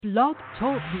Blog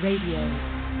Talk Radio.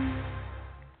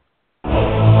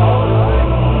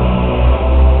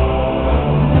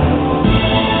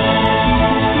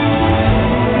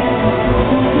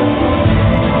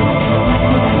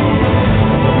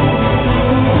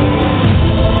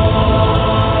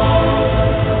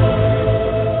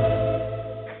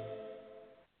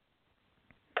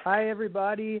 Hi,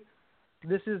 everybody.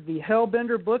 This is the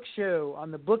Hellbender Book Show on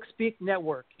the BookSpeak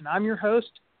Network, and I'm your host,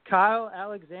 Kyle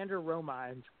Alexander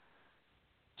Romines.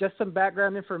 Just some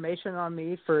background information on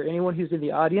me for anyone who's in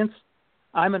the audience.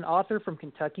 I'm an author from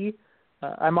Kentucky.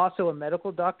 I'm also a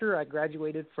medical doctor. I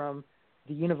graduated from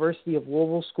the University of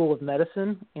Louisville School of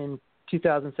Medicine in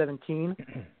 2017.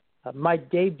 My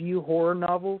debut horror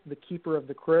novel, The Keeper of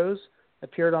the Crows,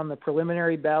 appeared on the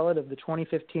preliminary ballot of the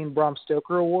 2015 Bram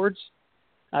Stoker Awards.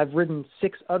 I've written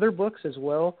 6 other books as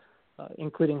well,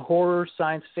 including horror,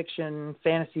 science fiction,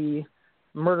 fantasy,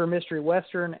 murder mystery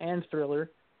western, and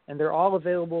thriller, and they're all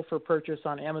available for purchase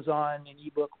on Amazon in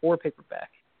ebook or paperback.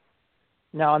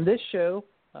 Now, on this show,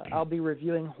 I'll be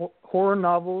reviewing horror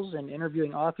novels and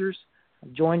interviewing authors.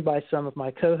 I'm joined by some of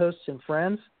my co-hosts and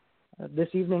friends. This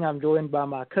evening, I'm joined by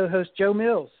my co-host, Joe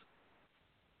Mills.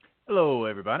 Hello,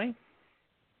 everybody.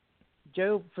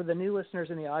 Joe, for the new listeners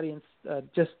in the audience,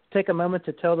 just take a moment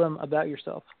to tell them about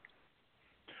yourself.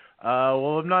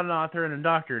 Well, I'm not an author and a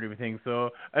doctor and everything,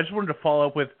 so I just wanted to follow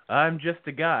up with, I'm just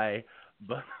a guy,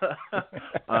 but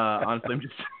honestly, I'm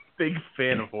just a big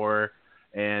fan of horror,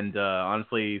 and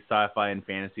honestly, sci-fi and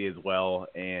fantasy as well,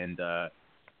 and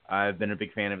I've been a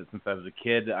big fan of it since I was a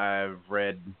kid. I've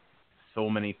read so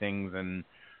many things, and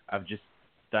I've just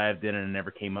dived in and never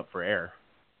came up for air.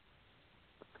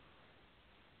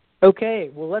 Okay,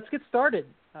 well, let's get started.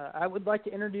 I would like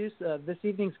to introduce this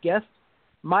evening's guest,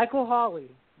 Michael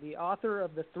Hawley, the author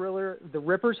of the thriller The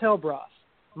Ripper's Hellbroth.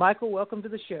 Michael, welcome to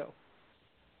the show.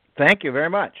 Thank you very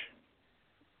much.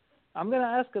 I'm going to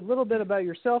ask a little bit about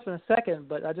yourself in a second,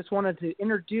 but I just wanted to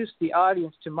introduce the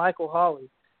audience to Michael Hawley.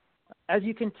 As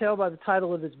you can tell by the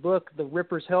title of his book, The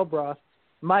Ripper's Hellbroth,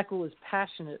 Michael is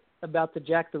passionate about the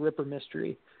Jack the Ripper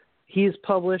mystery. He has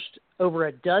published over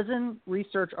a dozen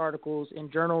research articles in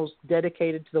journals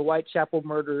dedicated to the Whitechapel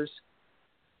murders.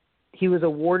 He was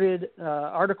awarded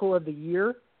Article of the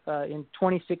Year in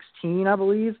 2016, I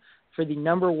believe, for the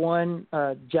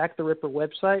 #1 Jack the Ripper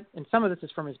website, and some of this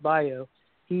is from his bio.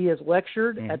 He has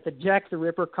lectured at the Jack the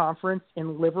Ripper conference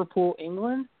in Liverpool,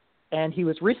 England, and he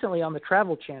was recently on the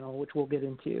Travel Channel, which we'll get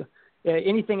into.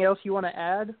 Anything else you want to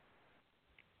add?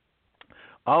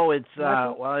 Oh,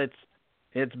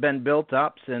 it's been built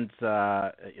up since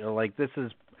this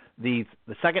is the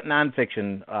second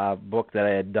nonfiction book that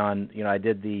I had done. You know, I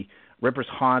did the Ripper's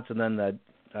Haunts and then the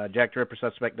Jack the Ripper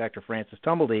Suspect, Dr. Francis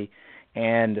Tumblety,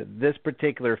 and this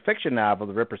particular fiction novel,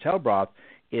 The Ripper's Hellbroth,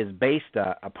 is based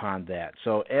upon that.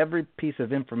 So every piece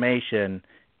of information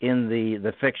in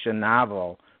the fiction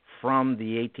novel from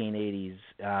the 1880s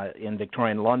in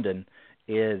Victorian London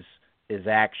is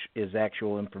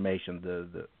actual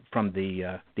information. From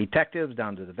the detectives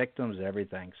down to the victims and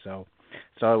everything. So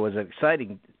it was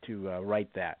exciting to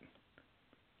write that.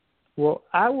 Well,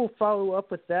 I will follow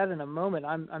up with that in a moment.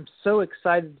 I'm so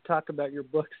excited to talk about your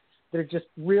books. They're just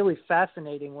really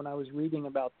fascinating when I was reading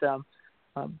about them.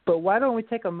 But why don't we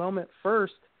take a moment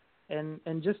first and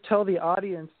just tell the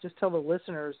audience, just tell the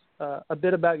listeners a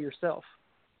bit about yourself.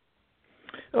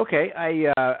 Okay,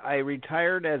 I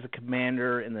retired as a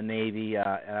commander in the Navy.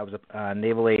 I was a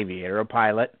naval aviator, a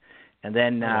pilot, and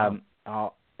then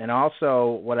and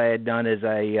also what I had done is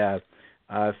I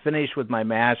finished with my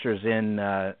master's in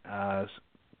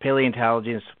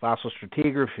paleontology and fossil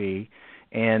stratigraphy,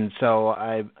 and so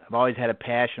I've always had a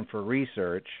passion for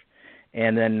research.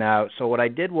 And then so what I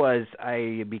did was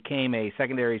I became a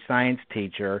secondary science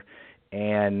teacher.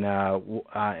 And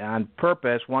on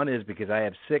purpose, one is because I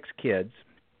have 6 kids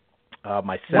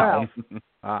myself.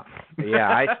 Wow.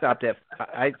 I stopped at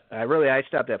I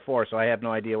stopped at 4, so I have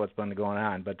no idea what's been going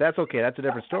on. But that's okay. That's a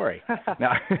different story.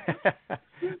 No.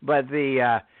 But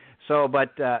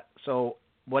so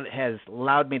what has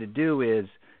allowed me to do is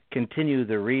continue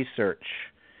the research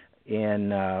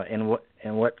in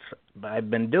what I've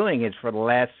been doing is for the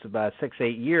last about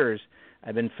 6-8 years.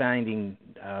 I've been finding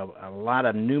a lot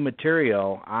of new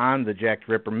material on the Jack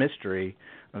the Ripper mystery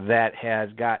that has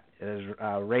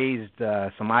raised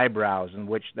some eyebrows, in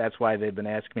which that's why they've been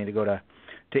asking me to go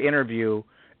to interview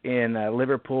in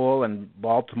Liverpool and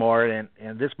Baltimore, and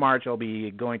this March I'll be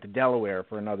going to Delaware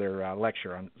for another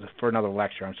lecture. I'm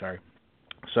sorry.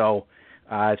 So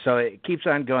it keeps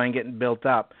on going, getting built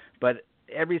up. But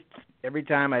every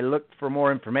time I look for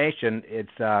more information, it's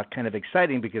kind of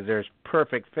exciting because there's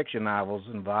perfect fiction novels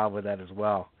involved with that as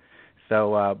well.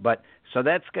 So, so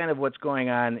that's kind of what's going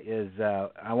on. Is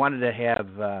I wanted to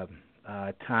have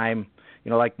time,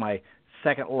 like my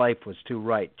second life was to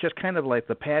write, just kind of like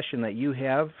the passion that you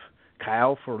have,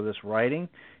 Kyle, for this writing.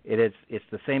 It's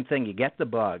the same thing. You get the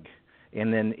bug,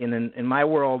 and then in my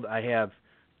world, I have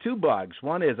two bugs.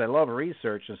 One is I love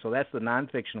research, and so that's the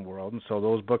nonfiction world, and so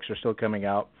those books are still coming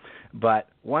out. But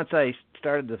once I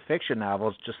started the fiction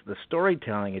novels, just the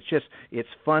storytelling, it's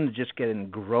fun to just get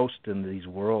engrossed in these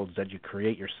worlds that you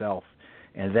create yourself,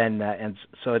 and then and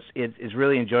so it's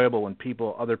really enjoyable when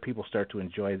other people start to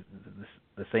enjoy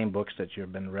the same books that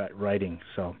you've been writing.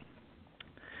 So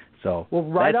well,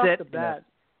 right that's off it. the bat.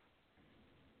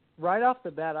 Right off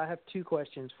the bat, I have two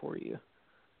questions for you.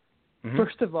 Mm-hmm.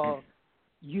 First of all,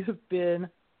 you have been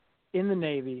in the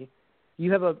Navy.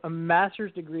 You have a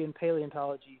master's degree in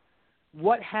paleontology.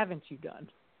 What haven't you done?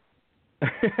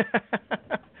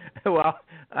 Well,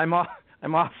 I'm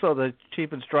also the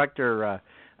chief instructor.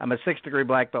 I'm a 6th degree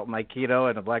black belt in Aikido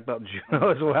and a black belt in Judo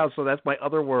as well. So that's my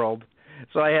other world.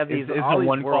 So I have these. Is all the these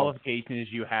one worlds. qualification is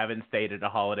you haven't stayed at a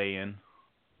Holiday Inn?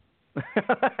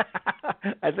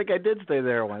 I think I did stay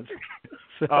there once.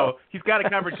 So. Oh, he's got it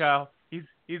covered, Kyle.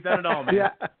 He's done it all, man. Yeah,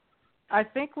 I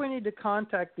think we need to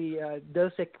contact the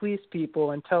Dos Equis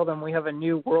people and tell them we have a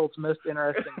new world's most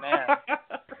interesting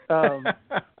man.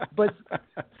 But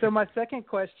so my second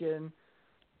question: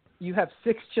 you have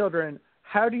 6 children.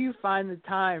 How do you find the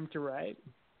time to write?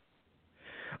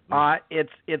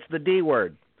 It's the D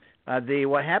word.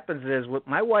 What happens is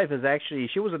my wife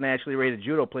she was a nationally rated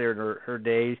judo player in her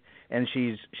day, and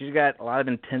she's got a lot of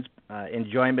intense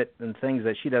enjoyment and things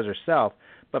that she does herself.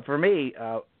 But for me,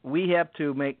 we have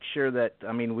to make sure that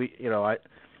to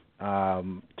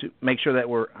make sure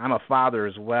that I'm a father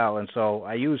as well, and so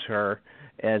I use her.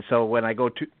 And so when I go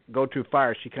too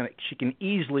far, she can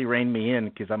easily rein me in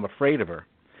because I'm afraid of her.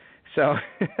 So,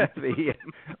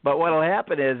 but what'll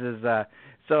happen is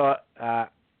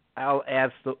I'll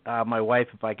ask my wife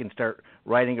if I can start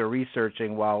writing or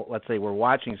researching while, let's say, we're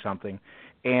watching something.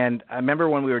 And I remember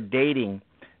when we were dating,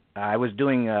 I was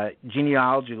doing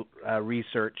genealogy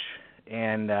research,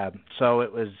 and so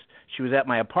she was at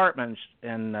my apartment,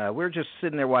 and we were just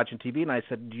sitting there watching TV, and I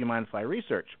said, "Do you mind if I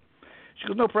research?" She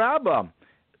goes, "No problem."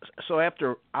 So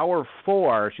after hour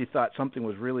 4, she thought something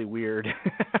was really weird.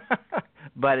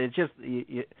 But it's just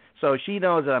so she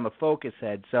knows that I'm a focus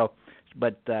head. So,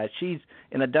 but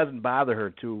and it doesn't bother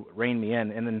her to rein me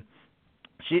in. And then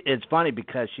it's funny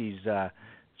because she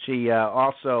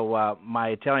also my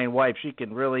Italian wife. She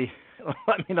can really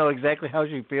let me know exactly how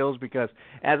she feels because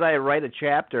as I write a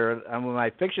chapter on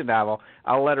my fiction novel,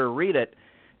 I'll let her read it.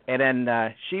 And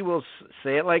then she will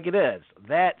say it like it is.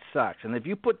 That sucks. And if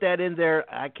you put that in there,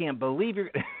 I can't believe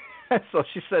you're. So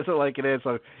she says it like it is.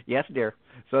 So yes, dear.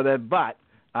 So then, but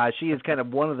she is kind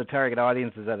of one of the target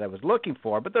audiences that I was looking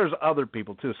for. But there's other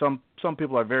people too. Some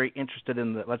people are very interested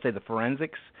in let's say the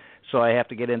forensics. So I have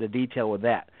to get into detail with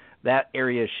that. That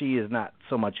area she is not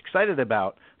so much excited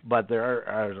about. But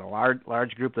there's a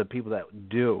large group of people that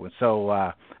do. And so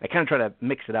I kind of try to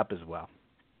mix it up as well.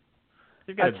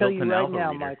 I tell you right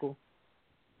now, reader. Michael,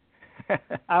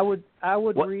 I would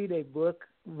What? read a book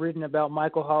written about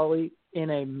Michael Hawley in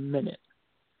a minute.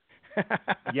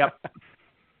 Yep.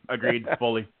 Agreed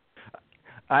fully.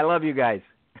 I love you guys.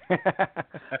 All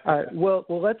right. Well,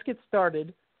 let's get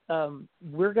started. I'm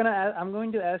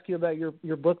going to ask you about your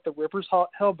book, The Ripper's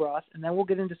Hellbroth, and then we'll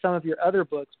get into some of your other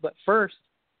books. But first,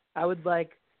 I would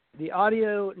like the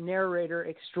audio narrator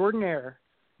extraordinaire,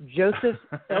 Joseph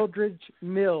Eldridge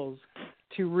Mills,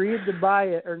 to read the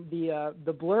bio or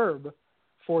the blurb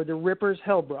for The Ripper's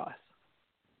Hellbroth.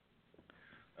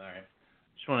 All right.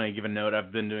 Just want to give a note.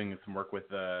 I've been doing some work with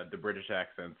the British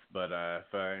accents, but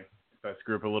if I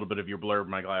screw up a little bit of your blurb,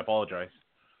 Michael, I apologize.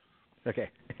 Okay.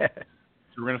 So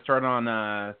we're going to start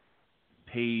on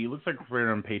looks like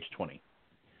we're on page 20.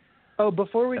 Oh,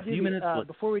 before we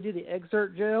do the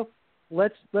excerpt, Joe,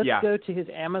 let's go to his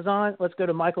Amazon. Let's go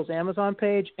to Michael's Amazon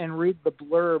page and read the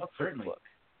blurb for the book.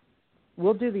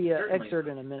 We'll do the excerpt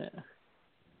in a minute.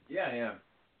 Yeah.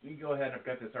 You can go ahead. I've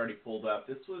got this already pulled up.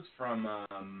 This was from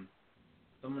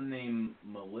someone named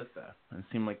Melissa. It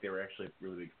seemed like they were actually a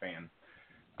really big fan.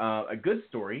 A good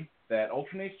story that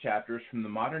alternates chapters from the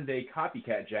modern-day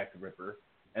copycat Jack the Ripper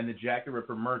and the Jack the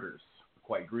Ripper murders,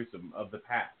 quite gruesome, of the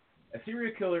past. A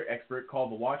serial killer expert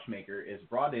called the Watchmaker is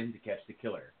brought in to catch the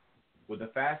killer. With a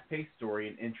fast-paced story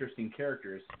and interesting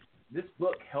characters, this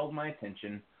book held my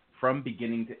attention from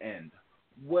beginning to end.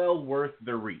 Well worth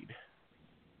the read.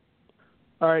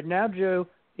 All right, now, Joe,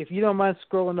 if you don't mind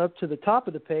scrolling up to the top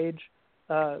of the page,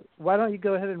 why don't you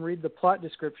go ahead and read the plot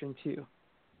description too?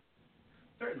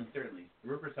 Certainly. The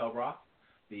Ripper's Hellbroth,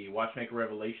 The Watchmaker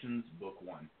Revelations, Book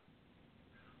 1.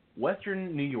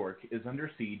 Western New York is under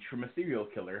siege from a serial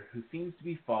killer who seems to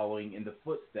be following in the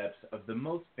footsteps of the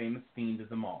most famous fiend of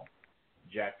them all,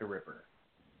 Jack the Ripper.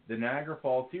 The Niagara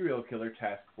Falls Serial Killer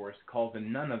Task Force calls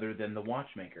in none other than the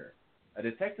Watchmaker, a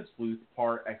detective sleuth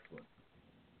par excellence.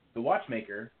 The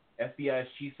Watchmaker, FBI's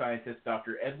chief scientist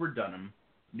Dr. Edward Dunham,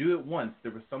 knew at once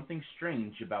there was something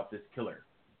strange about this killer.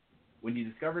 When he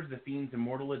discovers the fiend's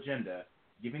immortal agenda,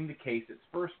 giving the case its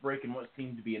first break in what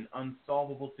seemed to be an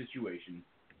unsolvable situation,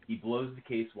 he blows the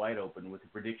case wide open with a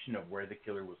prediction of where the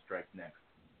killer will strike next.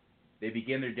 They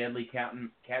begin their deadly cat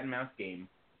and mouse game.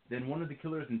 Then one of the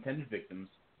killer's intended victims,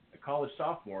 a college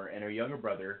sophomore, and her younger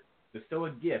brother bestow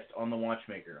a gift on the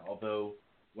Watchmaker, although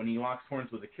when he locks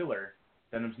horns with the killer,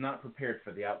 Dunham's not prepared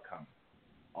for the outcome.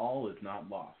 All is not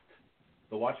lost.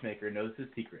 The Watchmaker knows his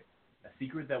secret, a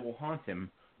secret that will haunt him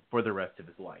for the rest of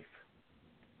his life.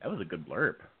 That was a good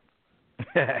blurb.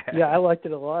 Yeah, I liked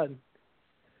it a lot.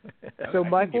 So,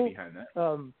 Michael, get behind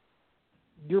that.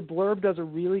 Your blurb does a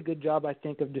really good job, I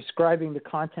think, of describing the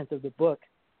content of the book.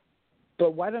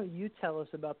 But why don't you tell us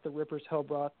about the Ripper's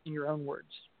Hellbroth in your own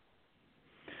words?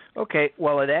 Okay,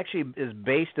 well, it actually is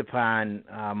based upon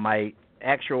my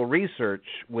actual research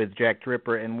with Jack the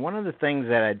Ripper, and one of the things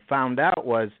that I'd found out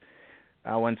was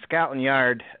when Scotland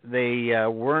Yard, they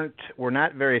were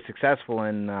not very successful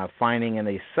in finding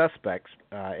any suspects,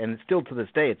 and still to this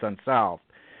day it's unsolved.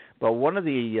 But one of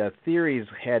the theories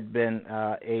had been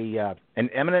an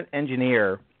eminent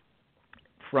engineer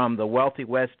from the wealthy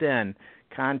West End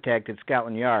contacted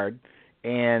Scotland Yard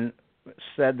and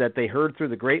said that they heard through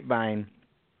the grapevine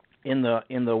in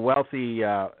the wealthy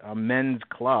men's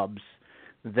clubs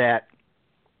that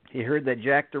he heard that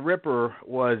Jack the Ripper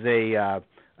was a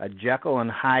Jekyll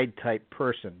and Hyde type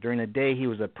person. During the day, he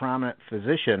was a prominent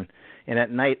physician, and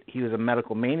at night, he was a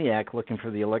medical maniac looking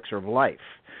for the elixir of life,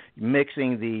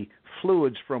 mixing the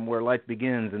fluids from where life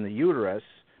begins in the uterus,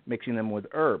 mixing them with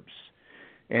herbs.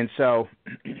 And so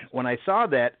when I saw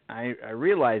that, I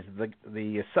realized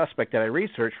the suspect that I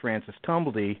researched, Francis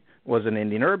Tumblety, was an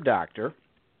Indian herb doctor.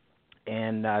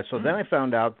 And so then I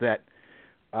found out that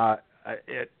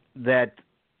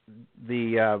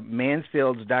the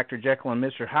Mansfield's Dr. Jekyll and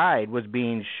Mr. Hyde was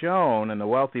being shown in the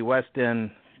wealthy West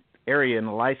End area in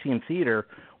the Lyceum Theater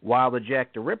while the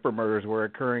Jack the Ripper murders were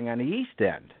occurring on the East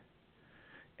End.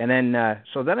 And then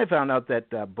so then I found out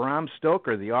that Bram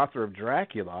Stoker, the author of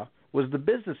Dracula, was the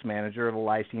business manager of the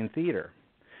Lyceum Theater.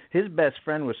 His best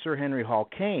friend was Sir Henry Hall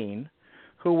Caine,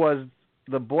 who was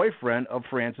the boyfriend of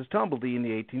Francis Tumblety in the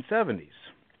 1870s.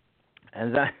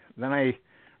 And then I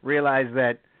realized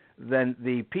that then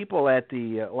the people at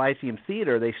the Lyceum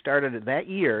Theater, they started that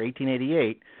year,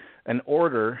 1888, an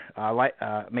order,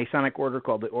 Masonic order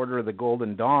called the Order of the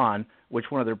Golden Dawn, which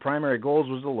one of their primary goals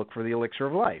was to look for the elixir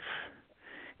of life.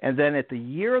 And then at the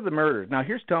year of the murders, now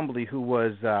here's Tumblety, who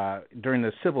was, during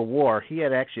the Civil War, he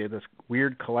had actually this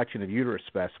weird collection of uterus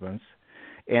specimens,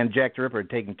 and Jack the Ripper had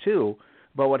taken two.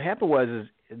 But what happened was, is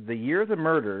the year of the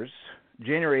murders,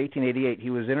 January 1888, he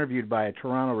was interviewed by a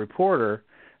Toronto reporter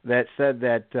that said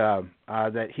that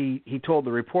that he told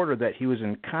the reporter that he was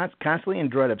constantly in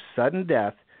dread of sudden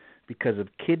death because of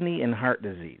kidney and heart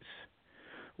disease.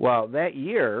 Well, that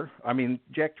year, I mean,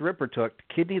 Jack the Ripper took the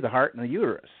kidney, the heart, and the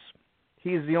uterus.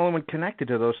 He's the only one connected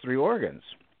to those three organs.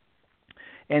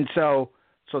 And so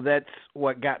that's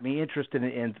what got me interested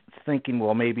in thinking,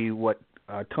 well, maybe what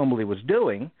Tumblety was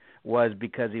doing was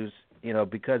because he was,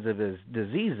 because of his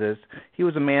diseases, he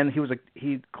was a man,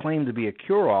 he claimed to be a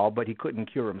cure-all, but he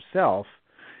couldn't cure himself.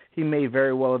 He may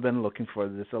very well have been looking for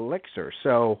this elixir.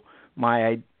 So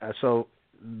so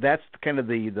that's kind of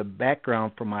the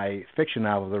background for my fiction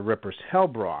novel, The Ripper's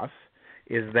Hellbroth,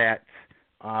 is that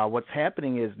what's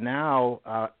happening is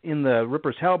now in The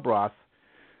Ripper's Hellbroth,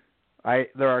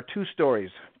 there are two stories,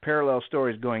 parallel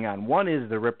stories going on. One is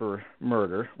the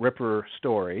Ripper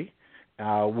story,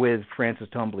 with Francis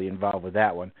Tumblety involved with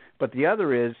that one. But the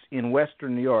other is, in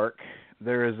Western New York,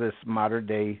 there is this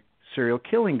modern-day serial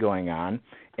killing going on,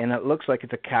 and it looks like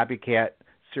it's a copycat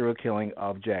serial killing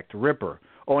of Jack the Ripper.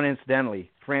 Oh, and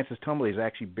incidentally, Francis Tumblety is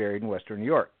actually buried in Western New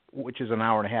York, which is an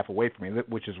hour and a half away from me,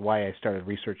 which is why I started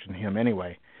researching him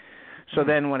anyway. So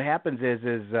then what happens is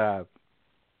that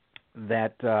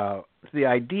the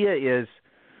idea is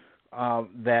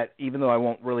that even though I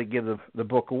won't really give the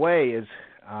book away, is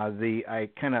I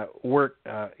kind of work,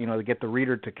 to get the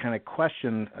reader to kind of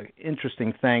question an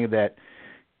interesting thing that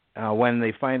when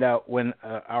they find out, when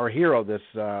our hero, this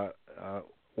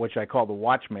which I call the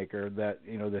watchmaker, that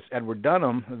this Edward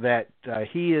Dunham, that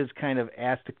he is kind of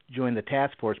asked to join the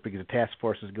task force because the task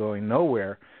force is going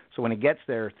nowhere. So when he gets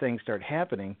there, things start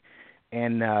happening,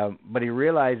 and but he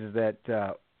realizes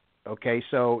that okay,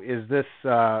 so is this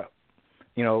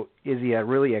is he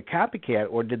really a copycat,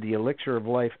 or did the elixir of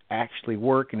life actually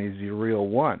work, and is he a real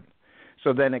one?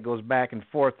 So then it goes back and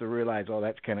forth to realize, oh,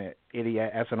 that's kind of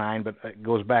asinine, but it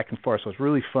goes back and forth. So it's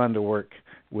really fun to work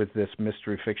with this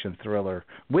mystery fiction thriller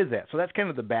with that. So that's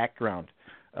kind of the background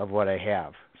of what I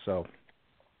have. So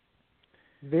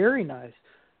very nice.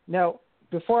 Now,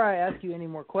 before I ask you any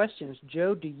more questions,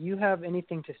 Joe, do you have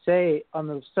anything to say on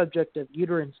the subject of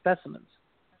uterine specimens?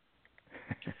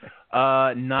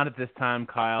 Not at this time,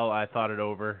 Kyle. I thought it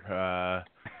over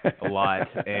a lot,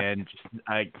 and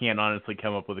I can't honestly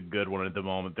come up with a good one at the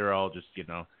moment. They're all just just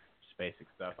basic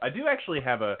stuff. I do actually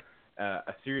have a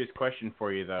serious question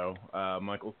for you, though,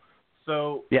 Michael.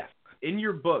 So, yeah, in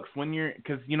your books,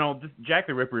 because Jack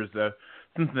the Ripper is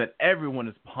something that everyone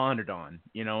has pondered on,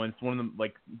 and it's one of them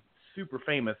super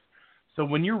famous. So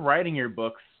when you're writing your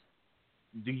books,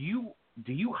 do you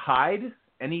hide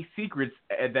any secrets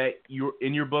that you're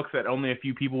in your books that only a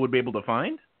few people would be able to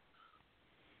find?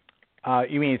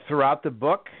 You mean throughout the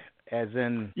book, as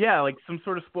in? Yeah, some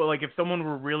sort of spoil. Like if someone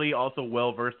were really also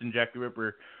well versed in Jack the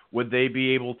Ripper, would they be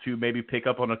able to maybe pick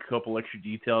up on a couple extra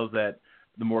details that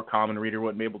the more common reader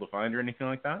wouldn't be able to find, or anything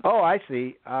like that? Oh, I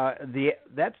see. The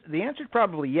answer is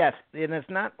probably yes, and it's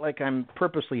not like I'm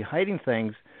purposely hiding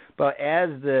things, but as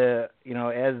the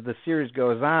series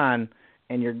goes on,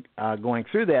 and you're going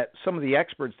through that, some of the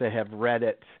experts that have read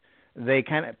it, they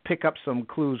kind of pick up some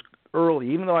clues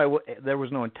early, even though there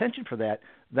was no intention for that.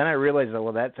 Then I realized that,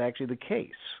 well, that's actually the case,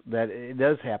 that it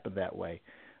does happen that way.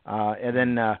 And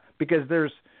then because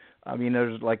there's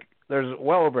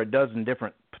well over a dozen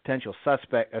different potential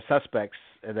suspects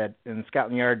that in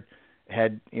Scotland Yard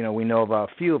had, we know of a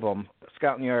few of them.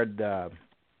 Scotland Yard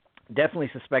definitely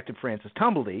suspected Francis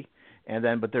Tumblety,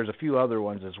 but there's a few other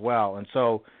ones as well. And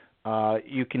so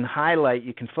you can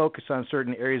focus on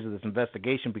certain areas of this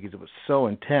investigation because it was so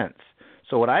intense.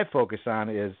 So what I focus on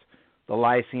is the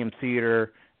Lyceum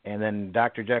Theater and then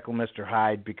Dr. Jekyll, Mr.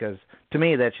 Hyde, because to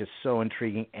me that's just so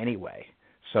intriguing anyway.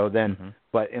 So then,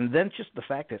 and then just the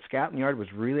fact that Scotland Yard was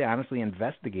really honestly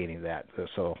investigating that.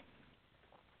 So,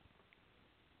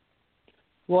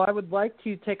 well, I would like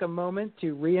to take a moment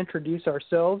to reintroduce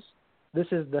ourselves. This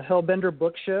is the Hellbender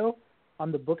Book Show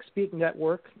on the BookSpeak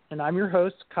Network, and I'm your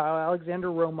host, Kyle Alexander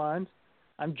Romine.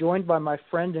 I'm joined by my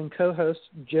friend and co-host,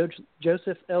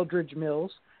 Joseph Eldridge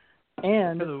Mills,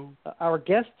 and hello. Our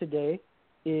guest today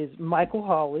is Michael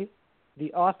Hawley,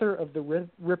 the author of The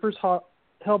Ripper's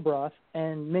Hellbroth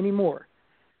and many more.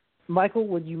 Michael,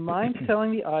 would you mind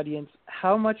telling the audience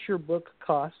how much your book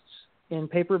costs in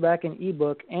paperback and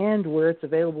ebook and where it's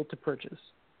available to purchase?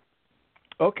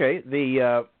 Okay,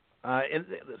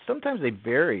 sometimes they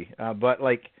vary, but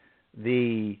like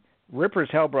the Ripper's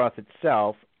Hellbroth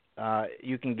itself,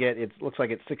 you can get it. Looks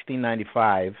like it's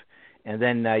 $16.95, and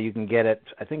then you can get it.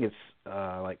 I think it's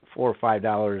like $4 or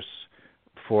 $5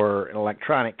 for an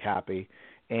electronic copy,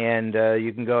 and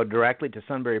you can go directly to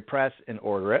Sunbury Press and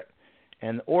order it,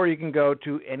 or you can go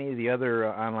to any of the other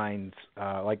online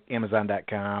like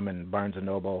Amazon.com and Barnes and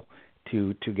Noble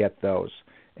to get those,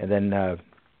 and then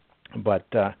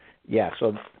yeah.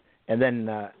 So and then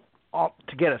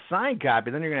to get a signed copy,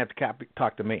 then you're gonna have to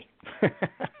talk to me.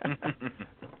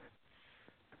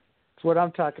 That's what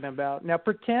I'm talking about. Now,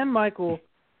 pretend, Michael,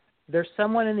 there's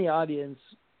someone in the audience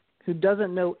who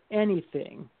doesn't know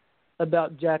anything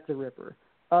about Jack the Ripper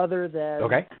other than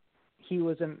he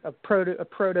was a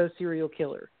proto serial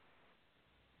killer.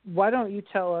 Why don't you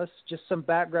tell us just some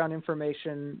background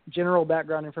information, general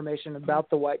background information about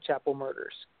the Whitechapel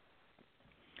murders?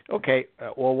 Okay.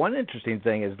 Well, one interesting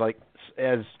thing is,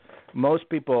 as most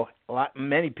people,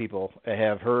 many people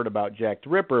have heard about Jack the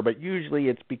Ripper, but usually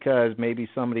it's because maybe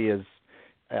somebody is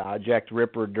Jack the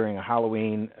Ripper during a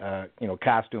Halloween,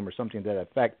 costume or something to that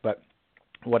effect. But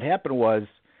what happened was,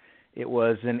 it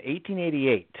was in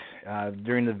 1888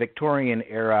 during the Victorian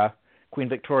era, Queen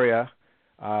Victoria,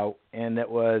 and it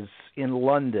was in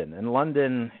London. And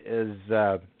London is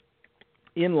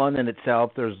in London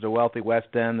itself. There's the wealthy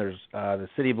West End, there's the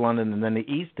City of London, and then the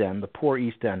East End, the poor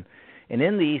East End. And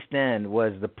in the East End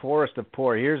was the poorest of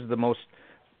poor. Here's the most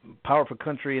powerful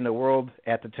country in the world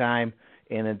at the time,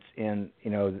 and it's and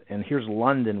here's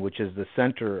London, which is the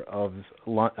center of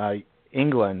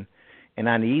England. And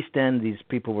on the East End, these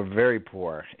people were very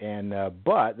poor, and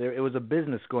but it was a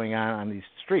business going on these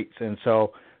streets, and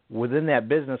so within that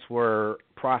business were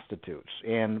prostitutes,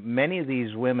 and many of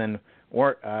these women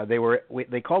or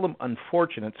they called them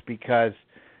unfortunates because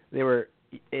they were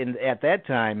at that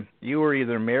time you were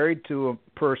either married to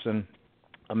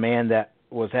a man that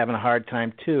was having a hard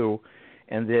time too,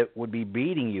 and that would be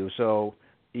beating you. So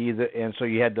so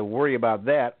you had to worry about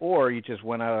that, or you just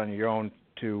went out on your own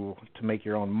to make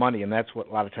your own money, and that's what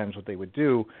a lot of times what they would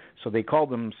do. So they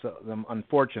called them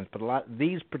unfortunates. But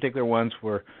these particular ones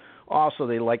were also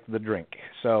they liked the drink.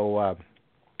 So,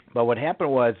 but what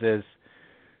happened was in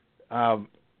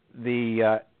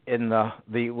the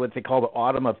what they call the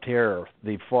Autumn of Terror,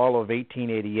 the fall of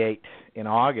 1888 in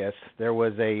August, there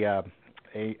was a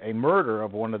murder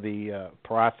of one of the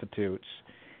prostitutes,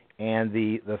 and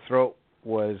the throat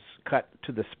was cut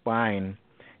to the spine,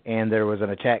 and there was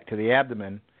an attack to the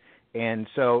abdomen, and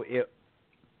so it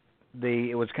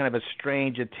was kind of a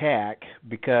strange attack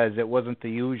because it wasn't the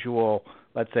usual,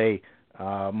 let's say,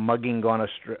 mugging gone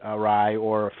awry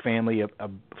or a family a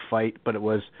fight, but it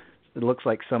looks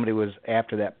like somebody was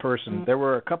after that person. Mm-hmm. There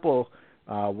were a couple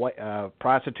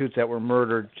prostitutes that were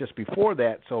murdered just before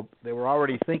that, so they were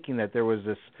already thinking that there was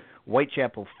this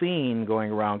Whitechapel fiend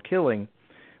going around killing.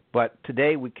 But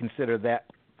today we consider that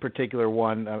particular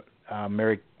one,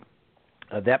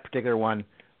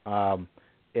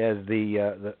 as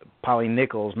the Polly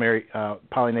Nichols.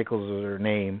 Polly Nichols is her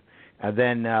name. And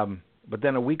then, but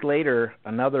then a week later,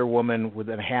 another woman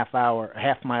within a half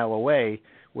mile away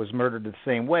was murdered the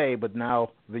same way, but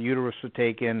now the uterus was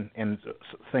taken and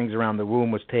things around the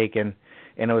womb was taken,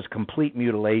 and it was complete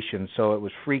mutilation. So it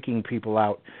was freaking people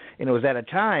out. And it was at a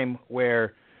time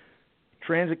where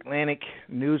transatlantic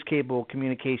news cable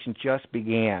communication just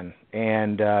began.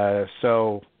 And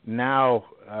so now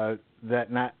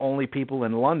that not only people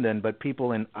in London, but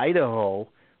people in Idaho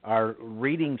are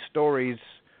reading stories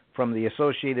from the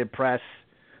Associated Press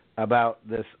about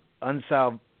this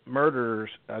unsolved murders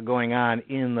going on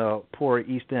in the poor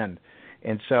East End.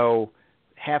 And so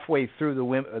halfway through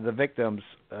the victims,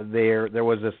 there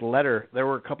was this letter. There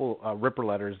were a couple Ripper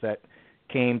letters that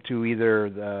came to either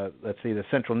the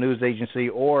Central News Agency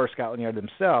or Scotland Yard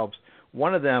themselves.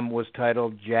 One of them was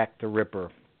titled Jack the Ripper.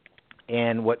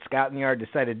 And what Scotland Yard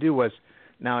decided to do was,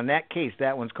 now in that case,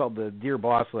 that one's called the Dear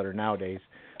Boss letter nowadays,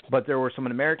 but there were some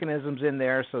Americanisms in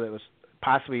there, so that was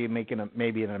possibly making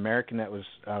maybe an American that was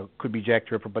could be Jack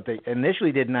the Ripper, but they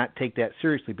initially did not take that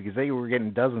seriously because they were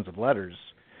getting dozens of letters,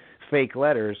 fake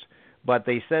letters, but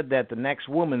they said that the next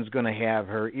woman's going to have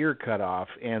her ear cut off,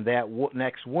 and that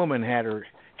next woman had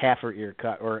half her ear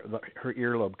cut or her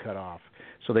earlobe cut off.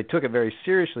 So they took it very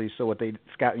seriously. So what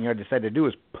Scotland Yard decided to do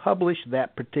is publish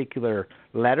that particular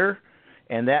letter,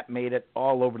 and that made it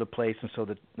all over the place, and so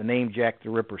the name Jack the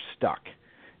Ripper stuck.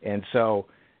 And so,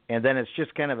 and then it's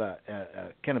just kind of a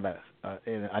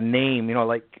name,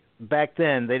 like back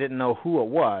then they didn't know who it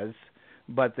was,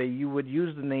 but you would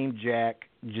use the name Jack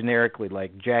generically,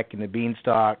 like Jack and the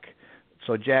Beanstalk.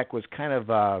 So Jack was kind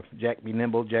of Jack be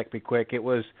nimble, Jack be quick. It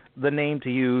was the name to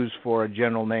use for a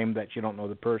general name that you don't know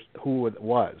the person who it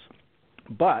was,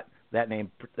 but that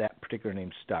particular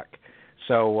name stuck.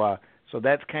 So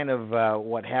that's kind of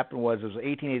what happened. Was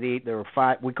 1888. There were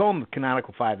 5. We call them the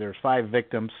canonical 5. There was 5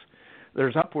 victims.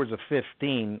 There's upwards of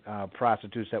 15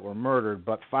 prostitutes that were murdered,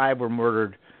 but 5 were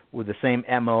murdered with the same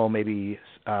MO, maybe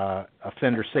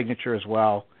offender signature as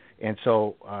well. And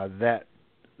so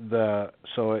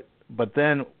but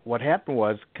then what happened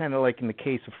was, kind of like in the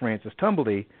case of Francis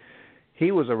Tumblety,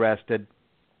 he was arrested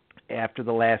after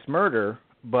the last murder,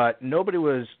 but nobody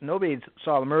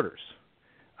saw the murders.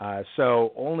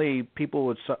 So only people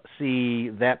would see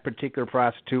that particular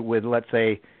prostitute with, let's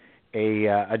say,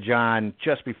 a John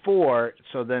just before.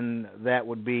 So then that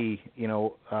would be,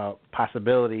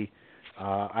 possibility.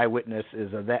 Eyewitness is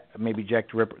that maybe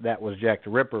Jack the Ripper. That was Jack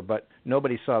the Ripper, but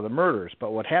nobody saw the murders.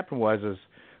 But what happened was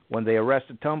when they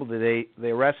arrested Tumblety, they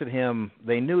arrested him.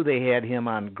 They knew they had him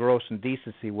on gross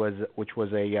indecency, which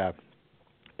was a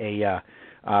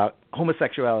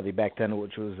homosexuality back then,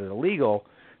 which was illegal.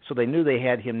 So they knew they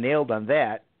had him nailed on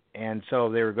that, and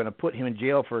so they were going to put him in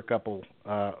jail for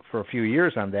a few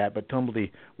years on that. But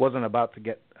Tumblety wasn't about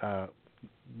to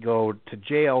go to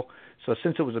jail. So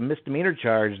since it was a misdemeanor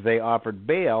charge, they offered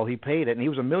bail. He paid it, and he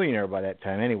was a millionaire by that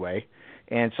time anyway.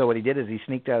 And so what he did is he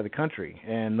sneaked out of the country,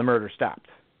 and the murder stopped.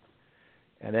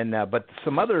 And then, but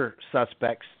some other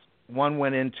suspects, one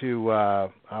went into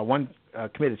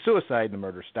committed suicide, and the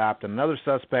murder stopped, and another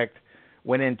suspect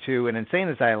went into an insane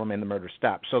asylum, and the murder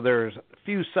stopped. So there's a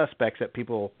few suspects that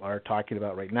people are talking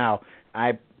about right now.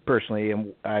 I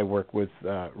personally I work with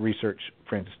research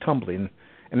Francis Tumblety,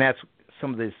 and that's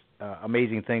some of these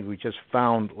amazing things we just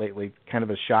found lately, kind of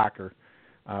a shocker,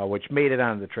 which made it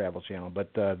onto the Travel Channel.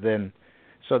 But then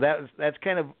So that's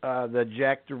kind of the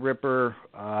Jack the Ripper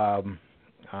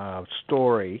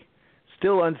story,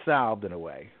 still unsolved in a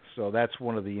way. So that's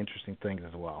one of the interesting things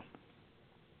as well.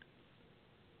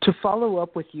 To follow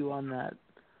up with you on that,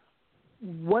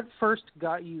 what first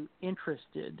got you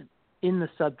interested in the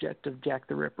subject of Jack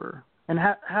the Ripper? And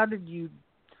how did you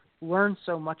learn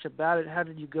so much about it? How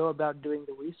did you go about doing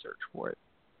the research for it?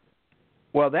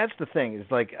 Well, that's the thing. It's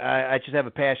like I just have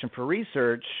a passion for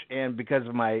research, and because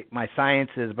of my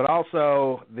sciences, but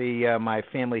also my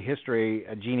family history,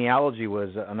 genealogy was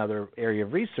another area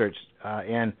of research.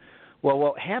 And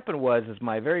what happened was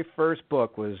my very first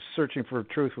book was Searching for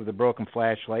Truth with a Broken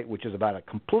Flashlight, which is about a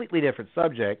completely different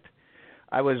subject.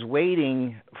 I was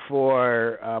waiting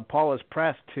for Paula's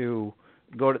Press to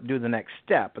go to do the next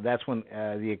step, but that's when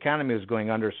the economy was going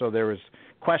under, so there was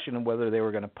question of whether they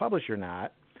were going to publish or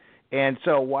not. And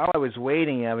so while I was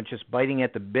waiting, I was just biting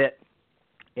at the bit,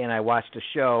 and I watched a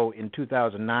show in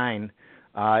 2009.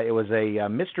 It was a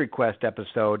Mystery Quest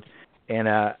episode, and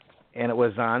it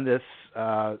was on this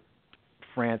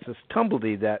Francis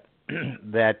Tumblety that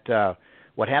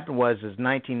what happened was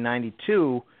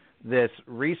 1992, this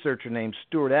researcher named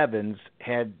Stuart Evans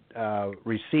had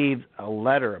received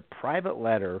a private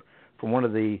letter from one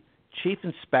of the chief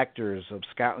inspectors of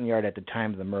Scotland Yard at the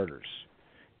time of the murders.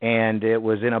 And it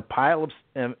was in a pile of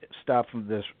stuff from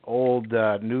this old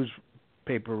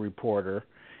newspaper reporter,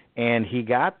 and he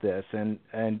got this. And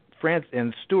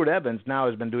Stuart Evans now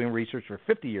has been doing research for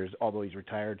 50 years, although he's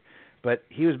retired, but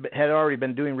had already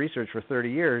been doing research for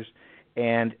 30 years.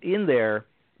 And in there,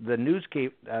 the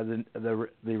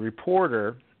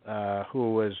reporter,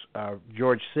 who was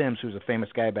George Sims, who was a famous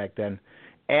guy back then,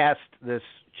 asked this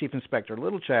Chief Inspector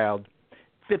Littlechild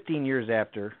 15 years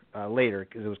later,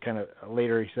 because it was kind of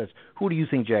later, he says, who do you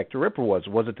think Jack the Ripper was?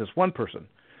 Was it this one person?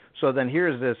 So then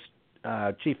here's this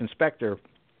Chief Inspector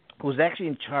who was actually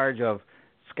in charge of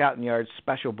Scotland Yard's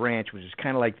Special Branch, which is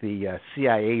kind of like the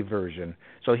CIA version.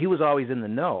 So he was always in the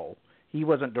know. He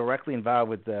wasn't directly involved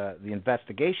with the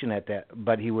investigation at that,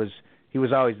 but he was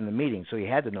always in the meeting, so he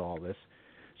had to know all this.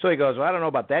 So he goes, well, I don't know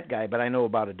about that guy, but I know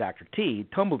about a Dr.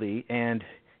 Tumblety, and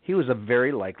he was a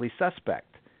very likely suspect.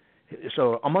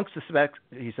 So amongst the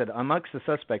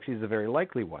suspects, he's a very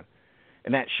likely one.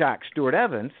 And that shocked Stuart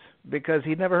Evans because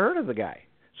he'd never heard of the guy.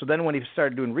 So then when he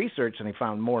started doing research and he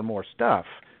found more and more stuff,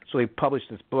 so he published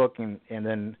this book and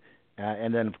then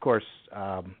of course,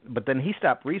 but then he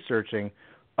stopped researching.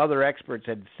 Other experts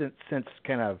had since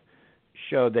kind of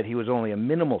showed that he was only a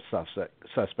minimal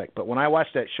suspect. But when I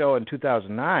watched that show in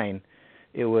 2009,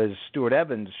 it was Stuart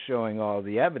Evans showing all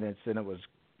the evidence, and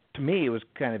to me, it was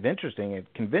kind of interesting and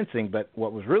convincing, but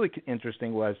what was really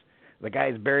interesting was the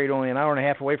guy's buried only an hour and a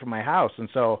half away from my house, and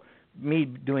so me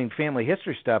doing family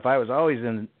history stuff, I was always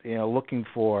looking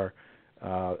for,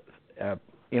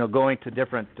 going to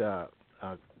different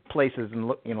places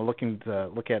and looking to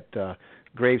look at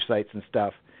grave sites and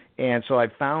stuff, and so I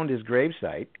found his grave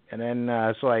site, and then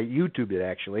so I YouTubed it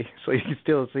actually, so you can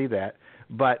still see that,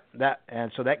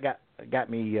 so that got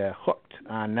me hooked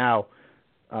on now.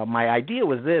 My idea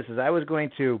was this, is I was going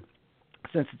to,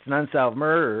 since it's an unsolved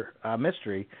murder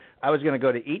mystery, I was going to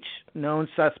go to each known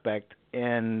suspect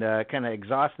and kind of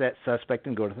exhaust that suspect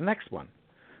and go to the next one.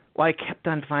 Well, I kept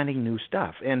on finding new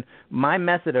stuff. And my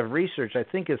method of research, I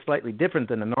think, is slightly different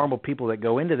than the normal people that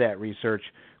go into that research,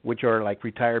 which are like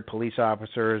retired police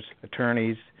officers,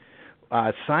 attorneys.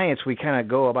 Science, we kind of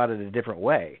go about it a different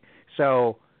way.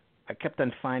 So I kept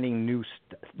on finding new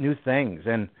things.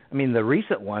 And, I mean, the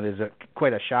recent one is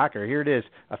quite a shocker. Here it is.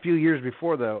 A few years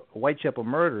before the Whitechapel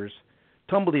murders,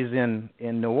 Tumblety's in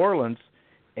New Orleans,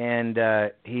 and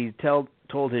he told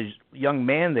his young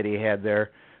man that he had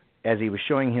there, as he was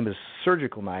showing him his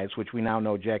surgical knives, which we now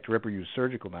know Jack the Ripper used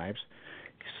surgical knives,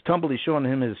 Tumblety's showing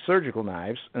him his surgical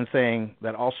knives and saying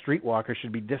that all streetwalkers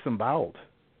should be disemboweled.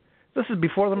 This is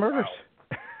before the murders.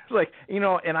 Wow. Like,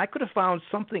 and I could have found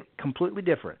something completely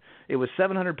different. It was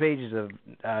 700 pages of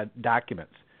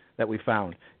documents that we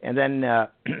found. And then,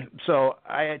 so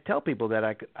I tell people that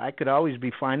I could always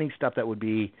be finding stuff that would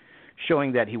be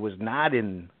showing that he was not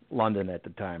in London at the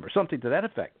time or something to that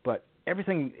effect. But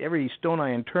every stone I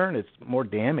unturned, it's more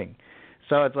damning.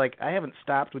 So it's like I haven't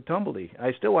stopped with Tumblety.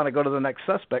 I still want to go to the next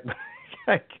suspect.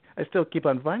 I still keep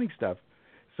on finding stuff.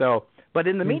 So, but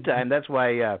in the meantime, that's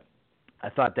why I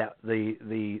thought that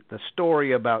the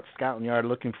story about Scotland Yard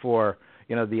looking for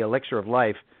the elixir of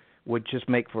life would just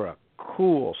make for a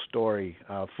cool story,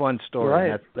 fun story.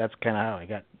 Right. And that's kind of how I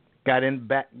got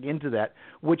back into that,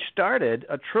 which started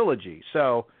a trilogy.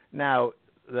 So now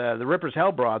the Ripper's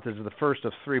Hell Broth is the first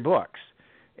of 3 books,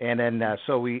 and then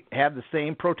so we have the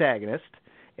same protagonist,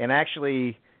 and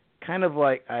actually kind of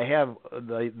like I have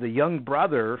the young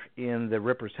brother in the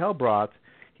Ripper's Hellbroth.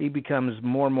 He becomes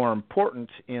more and more important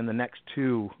in the next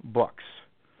two books,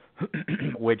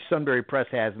 which Sunbury Press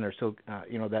has, and they're still,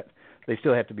 that they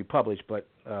still have to be published, but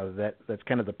that's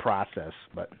kind of the process.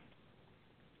 But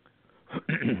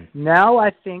now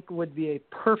I think would be a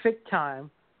perfect time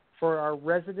for our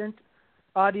resident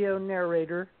audio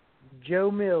narrator,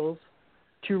 Joe Mills,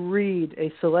 to read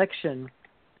a selection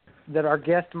that our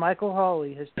guest Michael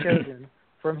Hawley has chosen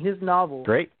from his novel,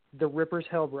 Great. The Ripper's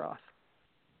Hellbroth.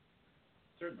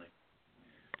 Certainly.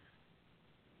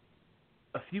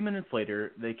 A few minutes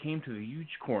later, they came to the huge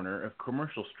corner of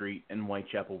Commercial Street and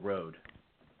Whitechapel Road.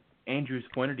 Andrews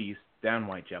pointed east down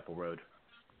Whitechapel Road.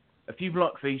 A few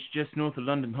blocks east, just north of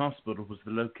London Hospital, was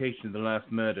the location of the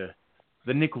last murder.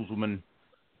 The Nichols woman.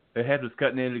 Her head was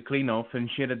cut nearly clean off, and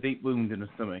she had a deep wound in her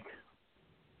stomach.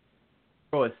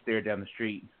 Royce stared down the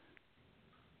street.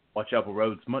 Whitechapel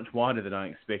Road's much wider than I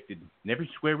expected, and every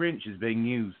square inch is being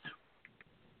used.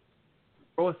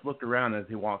 Royce looked around as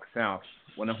he walked south,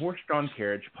 when a horse-drawn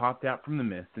carriage popped out from the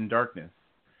mist and darkness,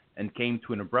 and came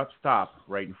to an abrupt stop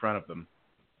right in front of them.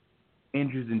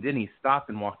 Andrews and Denny stopped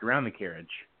and walked around the carriage,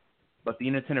 but the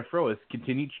inattentive Royce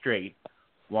continued straight,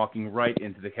 walking right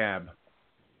into the cab.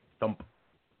 Thump.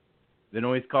 The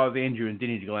noise caused Andrew and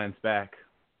Denny to glance back.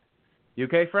 "You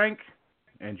okay, Frank?"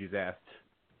 Andrews asked.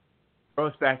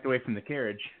 Royce backed away from the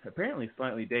carriage, apparently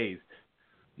slightly dazed.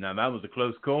 "Now that was a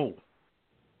close call."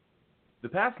 The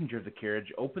passenger of the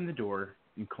carriage opened the door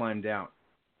and climbed out.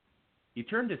 He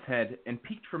turned his head and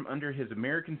peeked from under his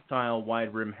American-style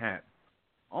wide-rim hat,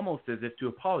 almost as if to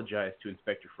apologize to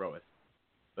Inspector Frois,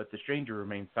 but the stranger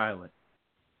remained silent.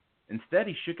 Instead,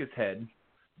 he shook his head,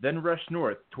 then rushed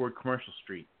north toward Commercial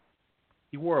Street.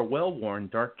 He wore a well-worn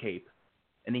dark cape,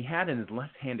 and he had in his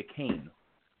left hand a cane,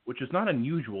 which was not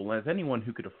unusual, as anyone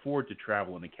who could afford to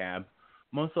travel in a cab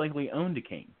most likely owned a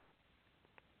cane.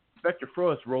 Inspector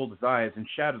Frois rolled his eyes and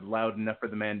shouted loud enough for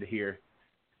the man to hear.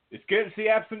 "It's good to see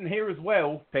Absent here as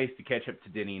well," paced to catch up to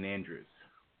Denny and Andrews.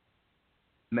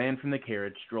 The man from the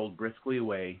carriage strolled briskly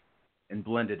away and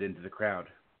blended into the crowd.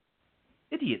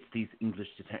 Idiots, these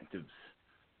English detectives.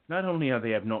 Not only are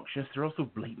they obnoxious, they're also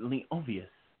blatantly obvious.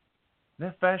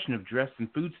 Their fashion of dress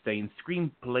and food stains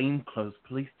scream plainclothes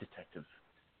police detective,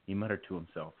 he muttered to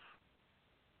himself.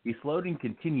 He slowed and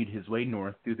continued his way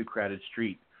north through the crowded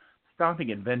street,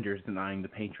 stopping at vendors and eyeing the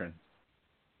patrons.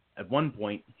 At one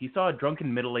point, he saw a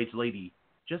drunken middle-aged lady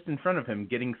just in front of him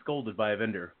getting scolded by a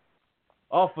vendor.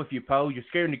 "Off with you, Poe, you're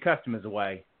scaring the customers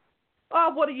away."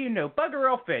 "Oh, what do you know?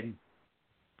 Bugger off then."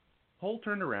 Poe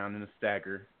turned around in a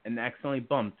stagger and accidentally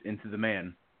bumped into the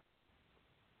man.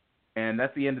 And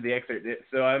that's the end of the excerpt.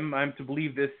 So I'm to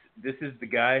believe this is the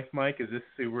guy, Mike? Is this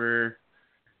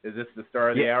the star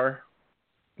of the hour?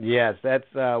 Yes,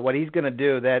 that's what he's going to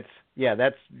do. That's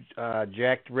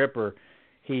Jack the Ripper.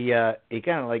 He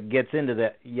kind of like gets into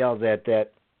that, yells at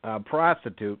that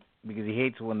prostitute because he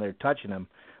hates when they're touching him.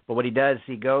 But what he does,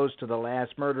 he goes to the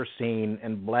last murder scene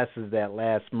and blesses that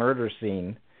last murder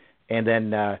scene, and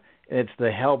then it's the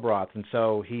Hellbroth, and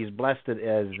so he's blessed it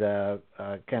as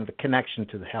kind of a connection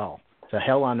to the hell. So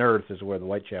hell on earth is where the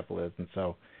Whitechapel is, and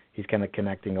so he's kind of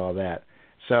connecting all that.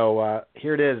 So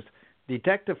here it is,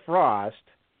 Detective Frost.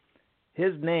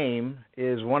 His name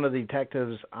is one of the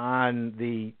detectives on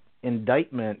the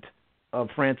indictment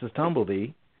of Francis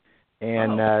Tumbleby,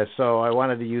 and so I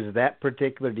wanted to use that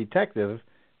particular detective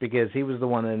because he was the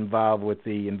one involved with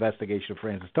the investigation of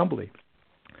Francis Tumbleby.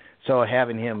 So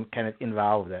having him kind of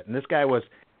involved with that. And this guy was,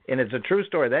 and it's a true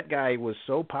story, that guy was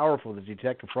so powerful, the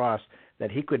Detective Frost,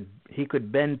 that he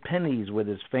could bend pennies with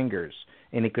his fingers,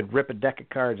 and he could rip a deck of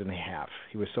cards in half.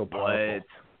 He was so powerful. What?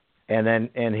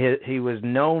 And he was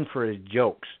known for his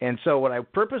jokes. And so what I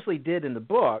purposely did in the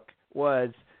book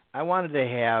was I wanted to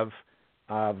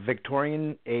have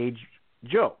Victorian age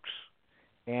jokes.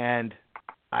 And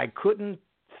I couldn't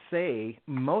say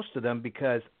most of them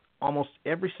because almost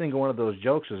every single one of those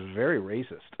jokes was very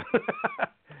racist.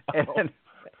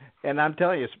 and I'm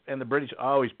telling you, and the British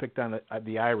always picked on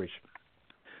the Irish.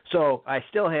 So I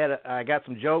got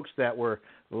some jokes that were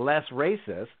less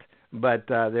racist, but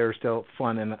they were still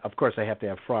fun, and of course I have to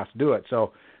have Frost do it.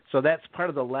 So that's part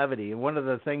of the levity. And one of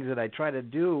the things that I try to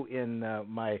do in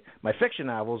my fiction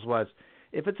novels was,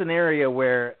 if it's an area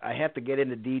where I have to get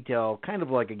into detail, kind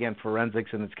of like, again, forensics,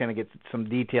 and it's kind of get some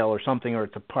detail or something, or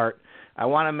it's a part, I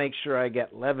want to make sure I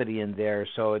get levity in there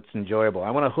so it's enjoyable.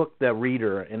 I want to hook the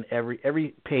reader in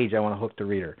every page. I want to hook the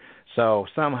reader. So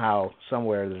somehow,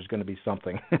 somewhere, there's going to be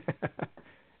something.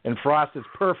 And Frost is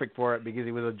perfect for it because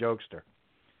he was a jokester.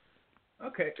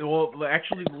 Okay. Well,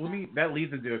 actually, that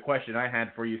leads into a question I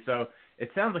had for you. So it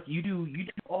sounds like you do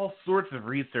all sorts of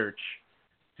research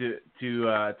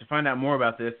to find out more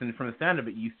about this, and from the sound of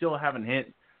it, you still haven't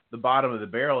hit the bottom of the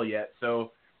barrel yet.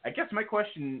 So I guess my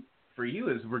question for you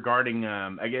is regarding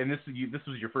again, this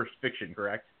was your first fiction,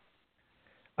 correct?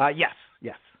 Yes.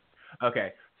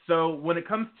 Okay. So when it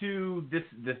comes to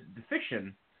the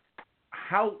fiction,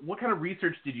 what kind of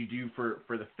research did you do for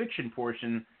the fiction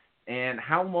portion, and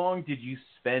how long did you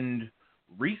spend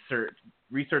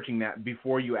researching that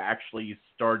before you actually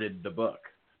started the book?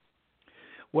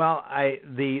 Well,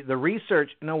 the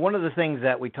research. One of the things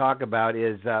that we talk about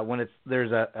is when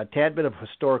there's a tad bit of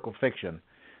historical fiction,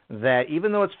 that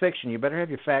even though it's fiction, you better have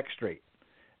your facts straight.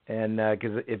 And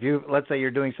because let's say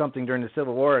you're doing something during the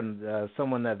Civil War, and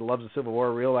someone that loves the Civil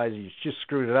War realizes you just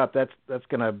screwed it up, that's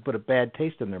going to put a bad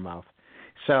taste in their mouth.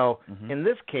 So in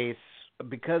this case,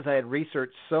 because I had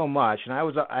researched so much, and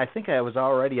I think I was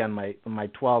already on my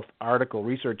 12th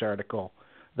research article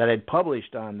that I'd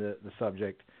published on the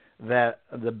subject, that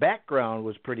the background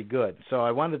was pretty good. So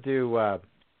I wanted to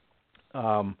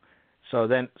so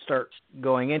then start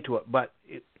going into it. But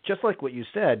just like what you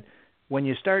said, when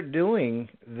you start doing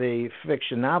the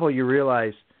fiction novel, you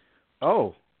realize,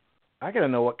 oh, I got to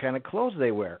know what kind of clothes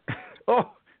they wear.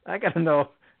 Oh, I got to know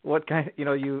what kind of,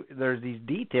 there's these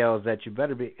details that you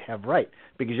better have right,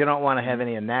 because you don't want to have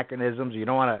any anachronisms. You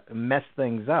don't want to mess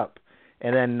things up.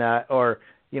 And then,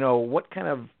 what kind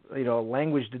of,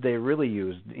 language did they really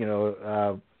use?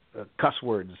 Cuss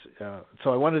words.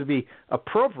 So I wanted to be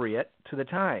appropriate to the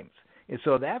times. And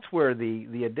so that's where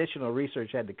the additional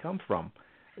research had to come from.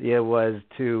 It was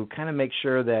to kind of make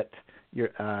sure that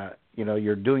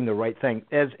you're doing the right thing.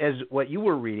 As what you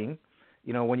were reading,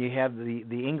 when you have the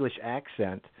English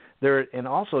accent there, and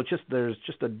also there's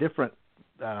just a different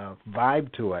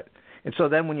vibe to it. And so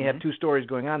then when you have two stories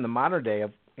going on, the modern day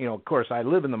of course I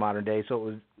live in the modern day,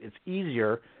 so it's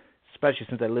easier, especially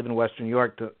since I live in Western New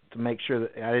York, to make sure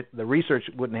that the research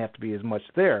wouldn't have to be as much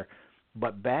there.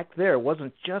 But back there, it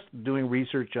wasn't just doing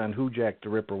research on who Jack the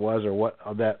Ripper was or what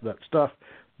that stuff,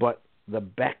 but the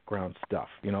background stuff.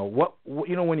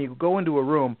 When you go into a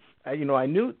room, I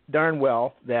knew darn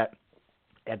well that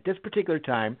at this particular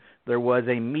time there was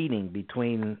a meeting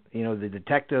between the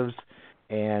detectives,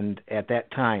 and at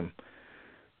that time.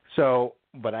 So,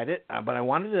 but I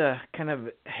wanted to kind of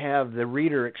have the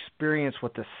reader experience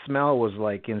what the smell was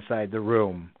like inside the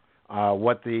room.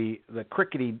 What the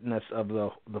cricketiness of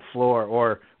the floor,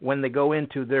 or when they go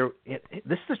into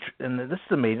this is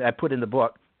amazing. I put in the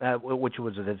book, which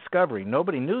was a discovery.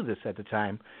 Nobody knew this at the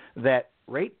time, that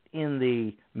right in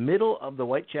the middle of the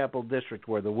Whitechapel district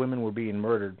where the women were being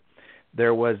murdered,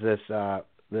 there was this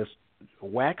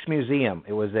wax museum.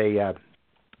 It was a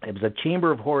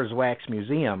Chamber of Horrors wax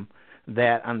museum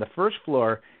that on the first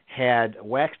floor had a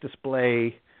wax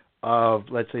display of,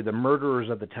 let's say, the murderers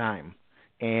of the time,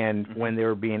 and when they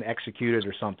were being executed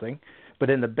or something. But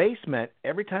in the basement,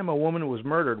 every time a woman was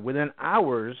murdered, within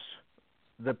hours,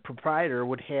 the proprietor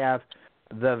would have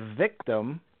the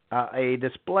victim a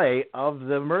display of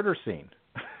the murder scene.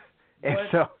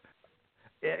 And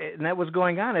that was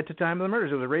going on at the time of the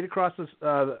murders. It was right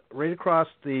across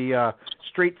the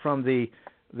street from the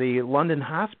London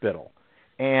hospital.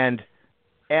 And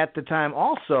at the time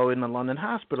also in the London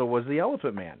hospital was the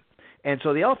Elephant Man. And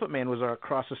so the Elephant Man was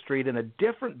across the street in a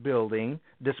different building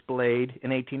displayed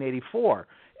in 1884.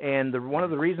 And one of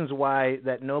the reasons why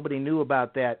that nobody knew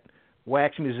about that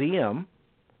wax museum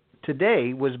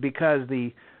today was because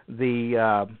the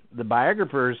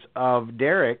biographers of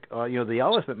Derek, the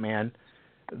Elephant Man,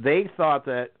 they thought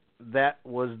that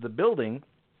was the building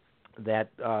that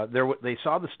they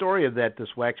saw the story of that this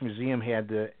wax museum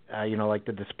had like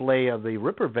the display of the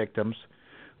Ripper victims,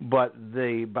 but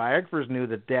the biographers knew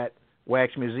that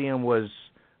wax museum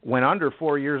went under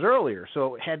 4 years earlier,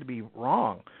 so it had to be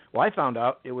wrong. Well, I found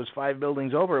out it was 5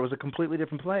 buildings over. It was a completely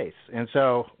different place. And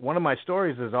so one of my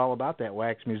stories is all about that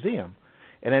wax museum.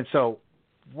 And then so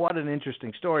what an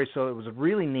interesting story. So it was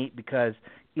really neat because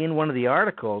in one of the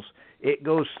articles, it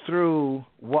goes through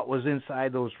what was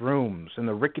inside those rooms and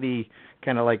the rickety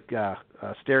kind of like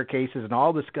staircases and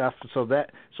all this stuff. So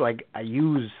I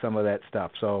use some of that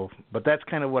stuff. But that's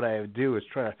kind of what I would do, is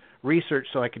try to research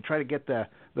so I could try to get the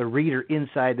reader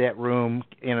inside that room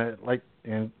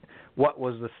and what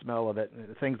was the smell of it,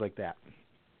 and things like that.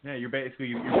 Yeah, you're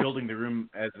building the room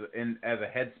as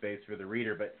a headspace for the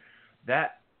reader, but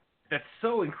that's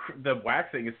so the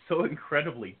waxing is so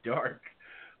incredibly dark.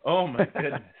 Oh my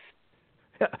goodness.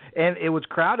 And it was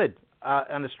crowded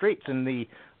on the streets, and the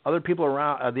other people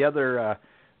around, the other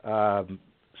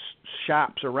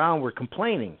shops around were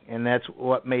complaining, and that's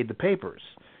what made the papers.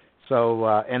 So,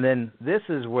 and then this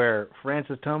is where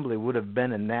Francis Tumbly would have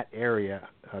been in that area.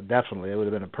 Definitely, it would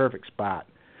have been a perfect spot.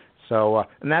 So,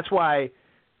 and that's why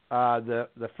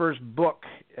the first book,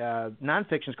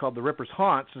 nonfiction, is called The Ripper's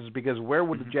Haunts, is because where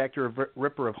would the Jack the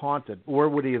Ripper have haunted? Where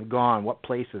would he have gone? What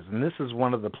places? And this is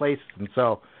one of the places. And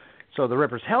so the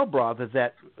Ripper's Hell Broth is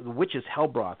that the witch's hell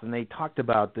broth, and they talked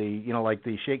about the like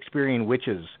the Shakespearean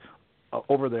witches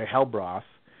over their hell broth,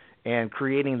 and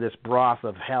creating this broth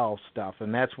of hell stuff,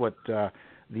 and that's what the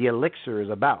elixir is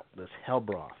about, this hell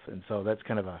broth. And so that's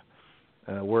kind of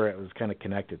where it was kind of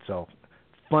connected. So,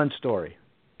 fun story.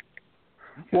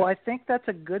 Well, I think that's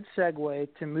a good segue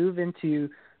to move into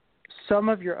some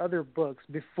of your other books.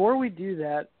 Before we do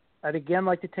that, I'd again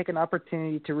like to take an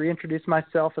opportunity to reintroduce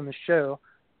myself and the show.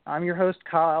 I'm your host,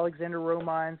 Kyle Alexander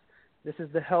Romines. This is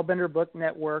the Hellbender Book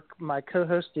Network. My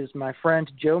co-host is my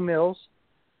friend Joe Mills.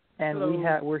 And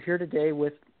we're here today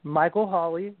with Michael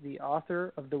Hawley, the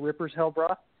author of The Ripper's Hell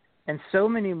Broth, and so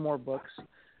many more books.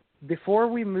 Before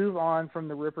we move on from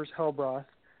The Ripper's Hell Broth,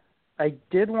 I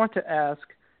did want to ask,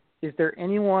 is there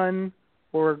anyone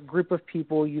or group of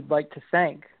people you'd like to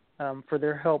thank for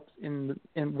their help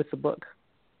with the book?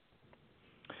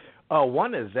 Oh,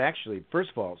 one is actually,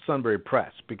 first of all, Sunbury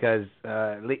Press, because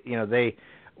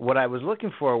what I was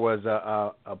looking for was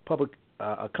a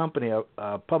company,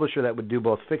 a publisher that would do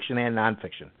both fiction and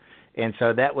nonfiction, and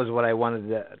so that was what I wanted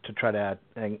to try to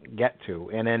get to.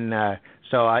 And then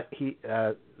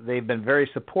they've been very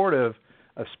supportive,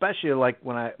 especially like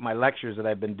my lectures that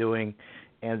I've been doing,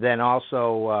 and then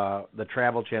also the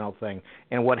Travel Channel thing.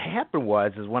 And what happened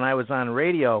is when I was on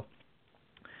radio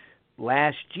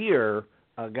last year,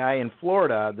 a guy in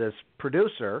Florida, this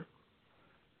producer,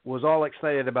 was all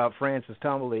excited about Francis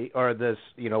Tumbly, or this,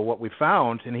 what we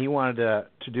found, and he wanted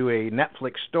to do a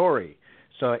Netflix story,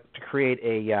 so to create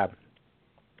a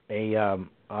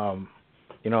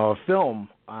film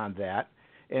on that,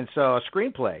 and so a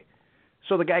screenplay.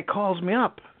 So the guy calls me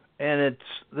up, and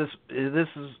this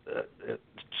is,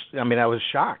 I was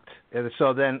shocked. And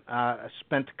so then I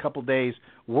spent a couple days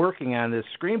working on this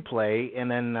screenplay,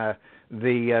 and then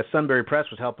the Sunbury Press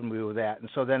was helping me with that. And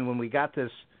so then when we got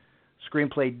this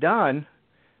screenplay done,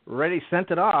 already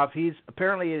sent it off, he's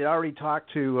apparently had already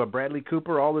talked to Bradley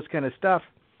Cooper, all this kind of stuff,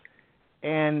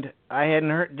 and I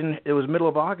hadn't heard. It was middle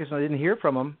of August, and I didn't hear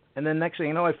from him. And then next thing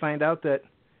you know, I find out that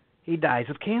he dies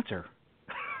of cancer.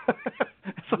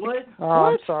 What?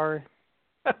 I'm sorry.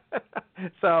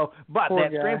 So, but Poor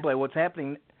that guy. screenplay, what's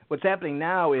happening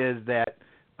now is that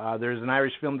there's an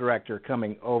Irish film director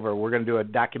coming over. We're going to do a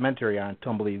documentary on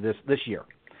Tumbly this year,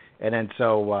 and then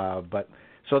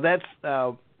so that's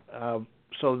so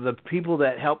the people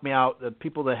that help me out, the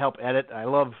people that help edit, I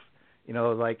love,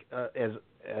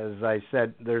 as I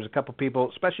said, there's a couple people,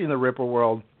 especially in the Ripper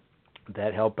world,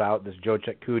 that help out. This Joe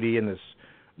Chetcuti and this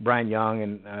Brian Young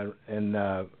and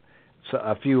so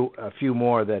a few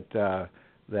more that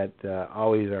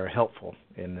always are helpful.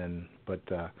 And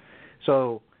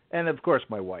of course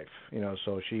my wife,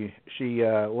 so she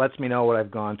lets me know when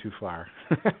I've gone too far.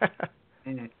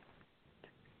 Mm-hmm.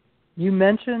 You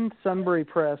mentioned Sunbury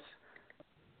Press.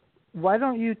 Why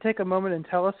don't you take a moment and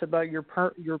tell us about your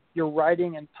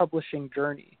writing and publishing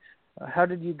journey? How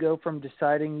did you go from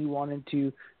deciding you wanted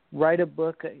to write a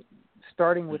book,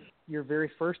 starting with your very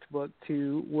first book,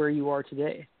 to where you are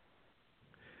today?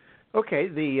 Okay.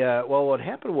 What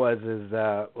happened is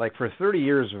like for 30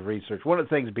 years of research. One of the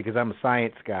things, because I'm a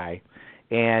science guy,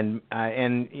 and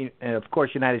of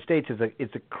course, United States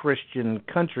it's a Christian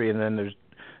country, and then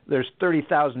there's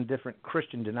 30,000 different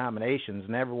Christian denominations,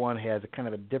 and everyone has a kind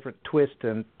of a different twist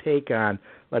and take on,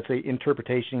 let's say,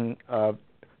 interpretation of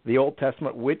the Old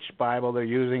Testament, which Bible they're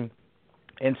using.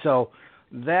 And so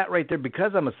that right there,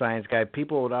 because I'm a science guy,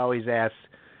 people would always ask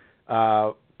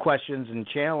questions and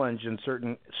challenge in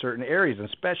certain areas,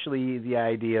 especially the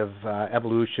idea of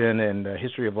evolution and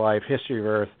history of life, history of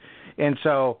Earth. And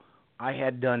so I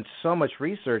had done so much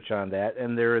research on that,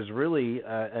 and there is really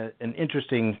an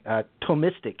interesting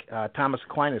Thomistic. Thomas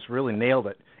Aquinas really nailed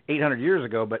it 800 years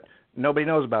ago, but nobody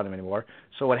knows about him anymore.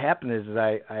 So what happened is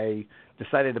I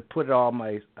decided to put all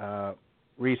my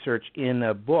research in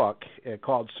a book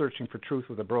called Searching for Truth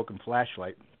with a Broken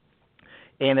Flashlight.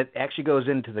 And it actually goes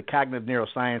into the cognitive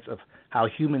neuroscience of how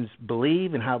humans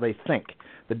believe and how they think.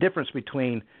 The difference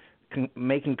between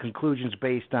making conclusions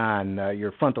based on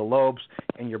your frontal lobes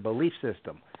and your belief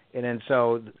system. And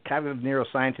so cognitive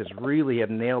neuroscientists really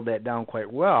have nailed that down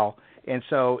quite well. And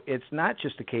so it's not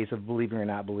just a case of believing or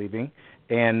not believing.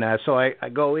 And so I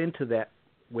go into that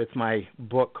with my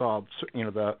book called,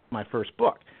 my first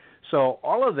book. So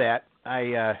all of that,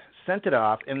 I sent it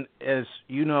off. And as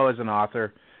you know, as an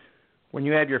author, when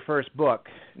you have your first book,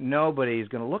 nobody's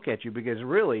going to look at you because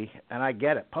really, and I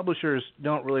get it, publishers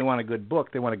don't really want a good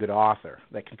book; they want a good author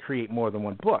that can create more than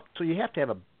one book. So you have to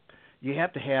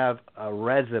have a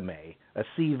resume, a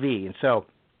CV, and so.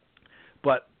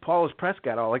 But Paula's Press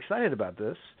got all excited about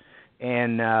this,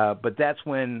 and but that's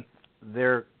when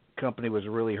their company was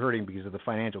really hurting because of the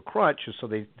financial crunch, so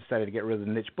they decided to get rid of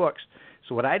the niche books.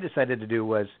 So what I decided to do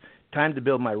was time to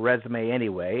build my resume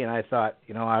anyway, and I thought,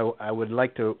 I would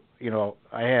like to,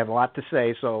 I have a lot to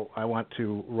say, so I want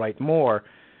to write more.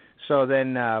 So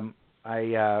then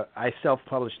I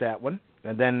self-published that one,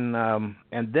 and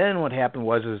then what happened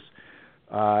was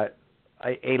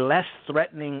a less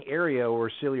threatening area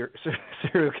were serial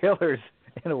killers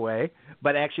in a way,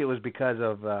 but actually it was because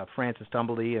of Francis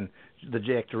Tumblety and the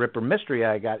Jack the Ripper mystery.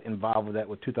 I got involved with that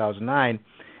with 2009,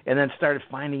 and then started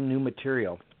finding new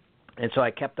material. And so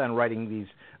I kept on writing these.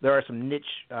 There are some niche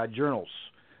journals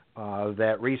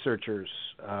that researchers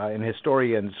and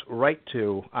historians write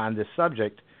to on this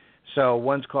subject. So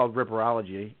one's called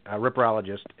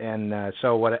Ripperologist, and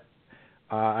so what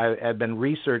I've been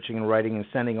researching and writing and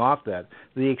sending off that.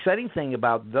 The exciting thing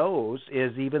about those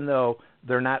is even though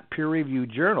they're not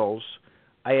peer-reviewed journals,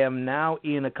 I am now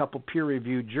in a couple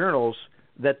peer-reviewed journals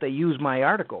that they use my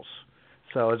articles.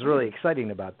 So it's really exciting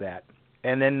about that.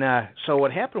 And then, so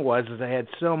what happened was I had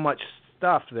so much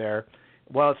stuff there.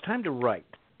 Well, it's time to write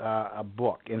a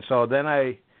book. And so then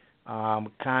I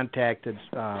contacted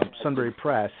Sunbury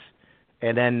Press.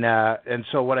 And then, and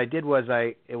so what I did was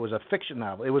it was a fiction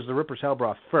novel. It was The Ripper's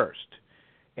Hellbroth first.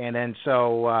 And then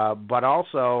so, but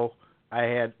also I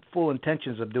had full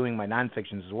intentions of doing my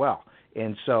nonfictions as well.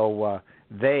 And so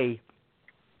they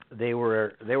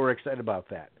were excited about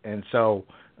that. And so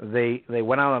they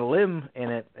went out on a limb,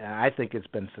 and I think it's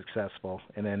been successful.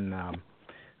 And then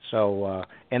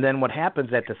and then what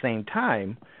happens at the same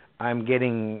time, I'm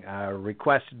getting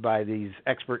requested by these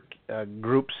expert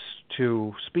groups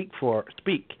to speak,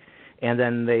 and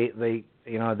then they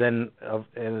and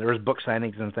there's book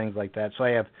signings and things like that. So I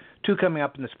have 2 coming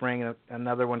up in the spring and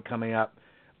another one coming up,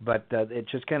 but it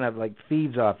just kind of like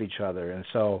feeds off each other, and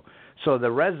so the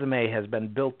resume has been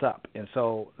built up, and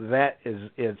so that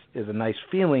is a nice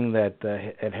feeling that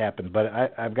it happened.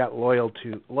 But I've got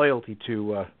loyalty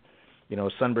to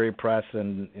Sunbury Press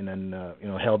and then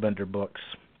Hellbender Books.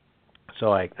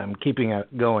 So I'm keeping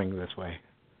it going this way.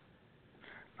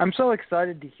 I'm so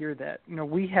excited to hear that.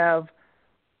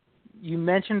 You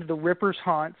mentioned The Ripper's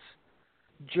Haunts.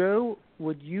 Joe,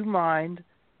 would you mind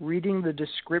reading the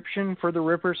description for The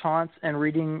Ripper's Haunts and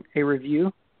reading a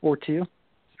review or two?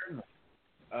 Certainly.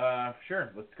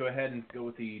 Sure. Let's go ahead and go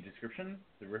with the description.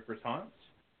 The Ripper's Haunts.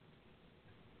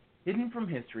 Hidden from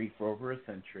history for over a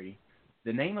century,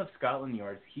 the name of Scotland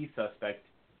Yard's key suspect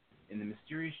in the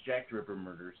mysterious Jack the Ripper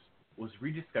murders was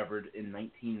rediscovered in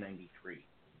 1993.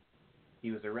 He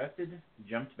was arrested,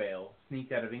 jumped bail,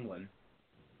 sneaked out of England,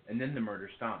 and then the murder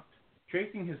stopped.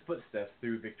 Tracing his footsteps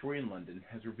through Victorian London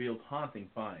has revealed haunting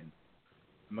finds.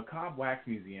 A macabre wax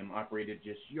museum operated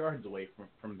just yards away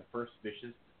from the first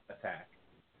vicious attack,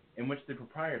 in which the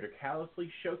proprietor callously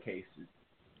showcases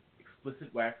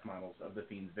explicit wax models of the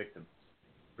fiend's victims,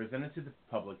 presented to the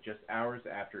public just hours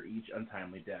after each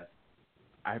untimely death.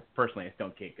 I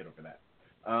can't get over that.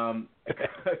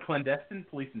 A clandestine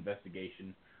police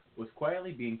investigation was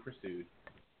quietly being pursued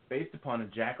based upon a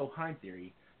Jekyll Hyde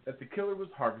theory that the killer was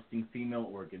harvesting female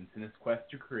organs in his quest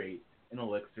to create an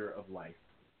elixir of life.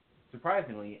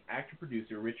 Surprisingly,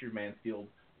 actor-producer Richard Mansfield,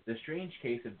 The Strange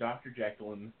Case of Dr.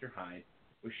 Jekyll and Mr. Hyde,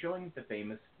 was showing at the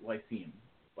famous Lyceum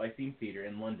Theatre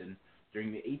in London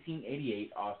during the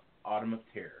 1888 Autumn of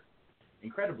Terror.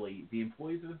 Incredibly, the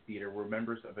employees of the theater were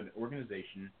members of an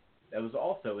organization that was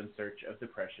also in search of the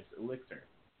precious elixir.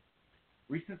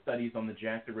 Recent studies on the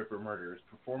Jack the Ripper murders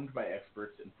performed by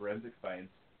experts in forensic science,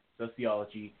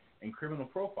 sociology, and criminal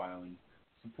profiling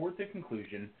support the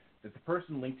conclusion that the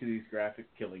person linked to these graphic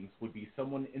killings would be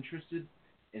someone interested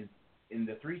in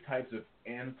the 3 types of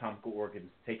anatomical organs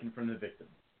taken from the victims.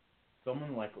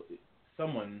 Someone like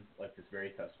this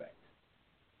very suspect.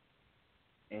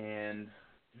 And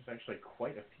there's actually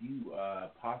quite a few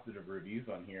positive reviews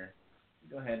on here.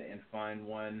 Go ahead and find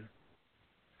one.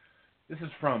 This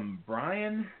is from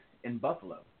Brian in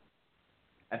Buffalo.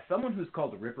 As someone who's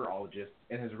called a Ripperologist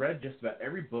and has read just about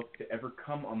every book to ever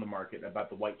come on the market about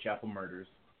the Whitechapel murders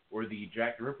or the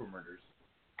Jack the Ripper murders,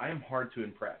 I am hard to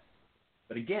impress.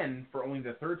 But again, for only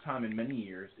the 3rd time in many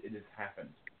years, it has happened.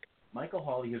 Michael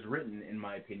Hawley has written, in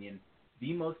my opinion,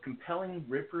 the most compelling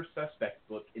Ripper suspect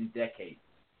book in decades.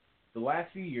 The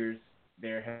last few years,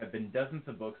 there have been dozens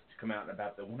of books to come out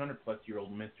about the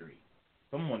 100-plus-year-old mystery.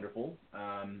 Some Wonderful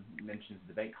mentions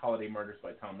The Bank Holiday Murders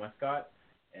by Tom Westcott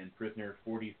and Prisoner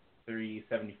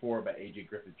 4374 by A.J.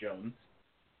 Griffith Jones,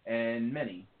 and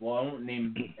many. Well, I won't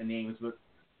name names, but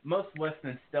most less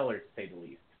than stellar, to say the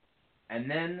least.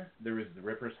 And then there was The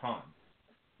Ripper's Haunt,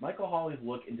 Michael Hawley's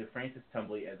look into Francis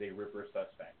Tumbley as a Ripper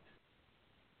suspect.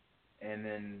 And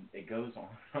then it goes on.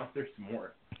 There's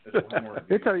more. There's a lot more.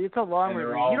 It's a long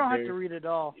review. You don't have to read it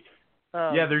all.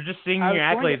 Yeah, they're just singing your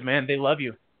accolades, man. They love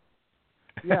you.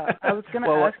 Yeah, I was going to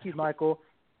ask you, Michael,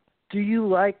 do you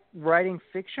like writing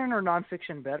fiction or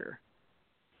nonfiction better?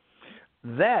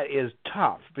 That is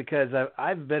tough because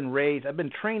I've been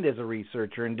trained as a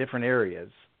researcher in different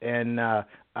areas, and I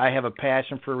have a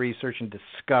passion for research and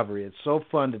discovery. It's so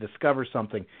fun to discover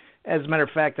something. As a matter of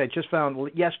fact, I just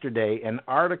found yesterday an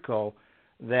article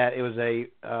that it was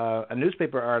a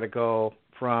newspaper article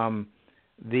from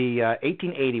the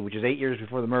 1880, which is 8 years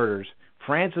before the murders.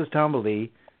 Francis Tumbley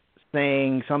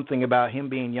saying something about him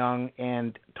being young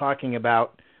and talking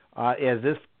about as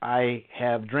if I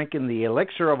have drinking the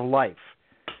elixir of life.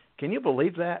 Can you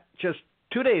believe that? Just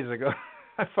 2 days ago.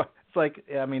 It's like,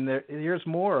 I mean, here's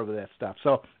more of that stuff.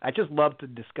 So I just love to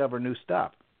discover new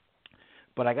stuff.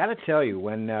 But I got to tell you,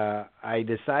 when I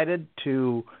decided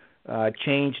to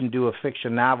change and do a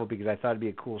fiction novel because I thought it'd be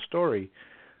a cool story,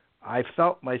 I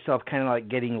felt myself kind of like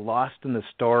getting lost in the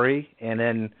story, and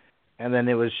then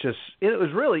it was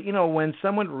really, when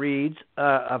someone reads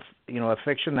a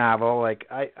fiction novel, like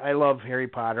I love Harry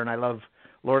Potter and I love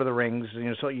Lord of the Rings,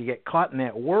 so you get caught in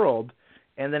that world,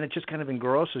 and then it just kind of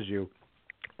engrosses you.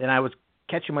 And I was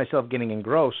catching myself getting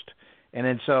engrossed, and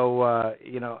then so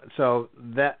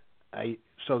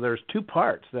there's two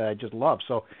parts that I just love.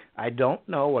 So I don't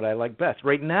know what I like best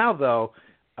right now, though.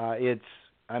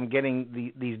 I'm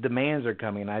getting these demands are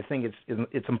coming, and I think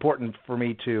it's important for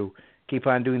me to keep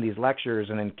on doing these lectures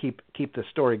and then keep the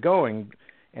story going.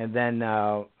 And then,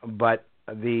 but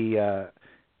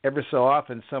every so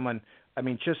often, someone,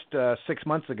 just 6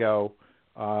 months ago,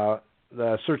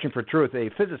 the Searching for Truth, a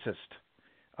physicist,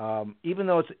 even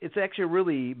though it's actually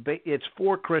really it's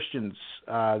for Christians,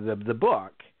 the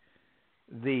book.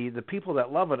 The people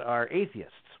that love it are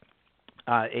atheists.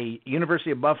 A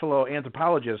University of Buffalo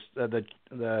anthropologist, the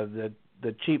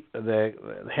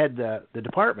head the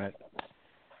department,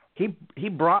 he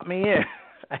brought me in.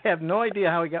 I have no idea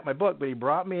how he got my book, but he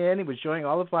brought me in. He was showing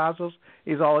all the fossils.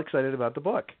 He's all excited about the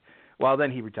book. Well,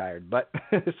 then he retired. But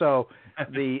so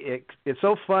it's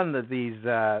so fun that these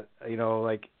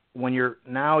like when your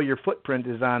footprint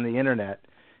is on the internet,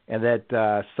 and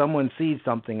that someone sees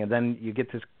something, and then you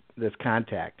get this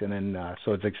contact, and then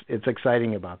so it's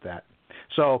exciting about that.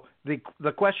 So the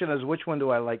question is, which one do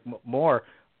I like more?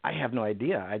 I have no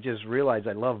idea. I just realized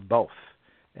I love both.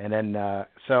 And then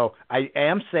so I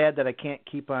am sad that I can't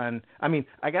keep on.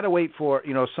 I got to wait for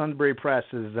Sunbury Press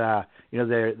is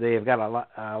they've got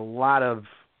a lot of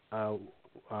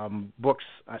books.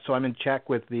 So I'm in check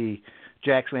with the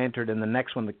Jack's Lantern and the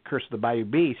next one, The Curse of the Bayou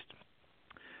Beast.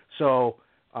 So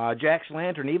Jack's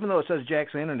Lantern, even though it says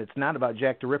Jack's Lantern, it's not about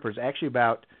Jack the Ripper. It's actually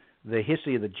about the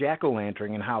history of the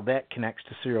jack-o'-lantern and how that connects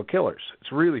to serial killers.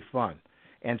 It's really fun.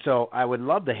 And so I would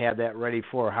love to have that ready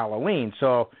for Halloween.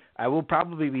 So I will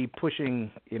probably be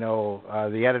pushing,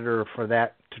 the editor for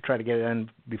that to try to get it in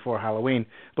before Halloween.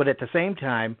 But at the same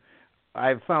time,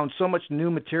 I've found so much new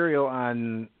material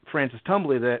on Francis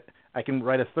Tumbley that I can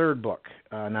write a third book,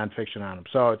 nonfiction on him.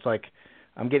 So it's like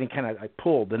I'm getting kind of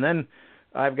pulled. And then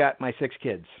I've got my 6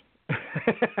 kids,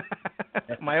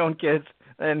 my own kids.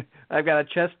 And I've got a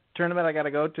chess tournament I got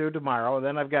to go to tomorrow. And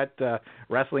then I've got a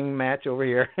wrestling match over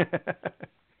here.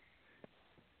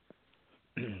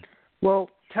 Well,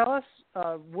 tell us,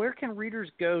 where can readers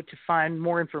go to find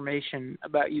more information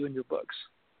about you and your books?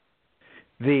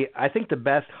 I think the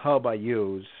best hub I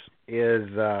use is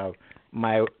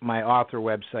my author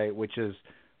website, which is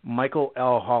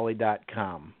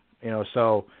michaellhawley.com.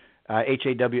 So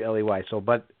Hawley. So,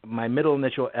 but my middle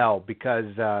initial L, because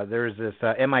there's this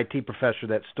MIT professor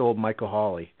that stole Michael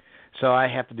Hawley. So I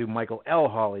have to do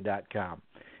michaellhawley.com.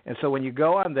 And so when you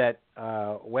go on that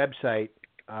website,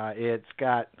 it's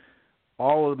got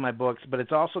all of my books, but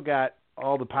it's also got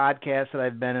all the podcasts that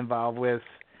I've been involved with.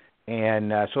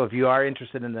 And so if you are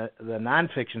interested in the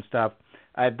nonfiction stuff,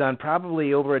 I've done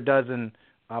probably over a dozen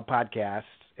podcasts,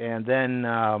 and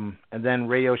then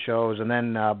radio shows, and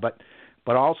then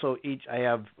but also I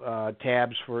have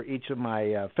tabs for each of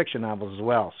my fiction novels as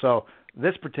well. So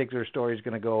this particular story is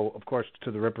going to go, of course,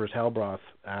 to the Ripper's Hellbroth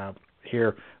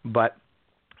here, but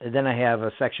then I have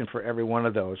a section for every one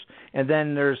of those, and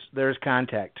then there's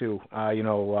contact too,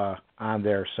 on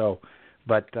there. So,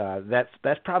 but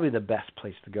that's probably the best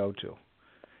place to go to.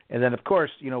 And then, of course,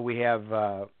 we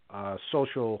have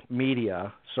social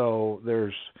media. So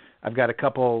I've got a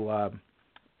couple,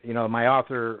 my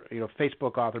author,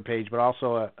 Facebook author page, but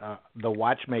also the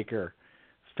Watchmaker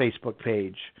Facebook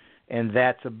page, and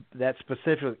that's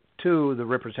specific to the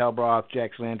Ripper's Hellbroth,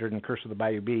 Jack's Lantern, and Curse of the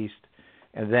Bayou Beast.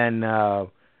 And then,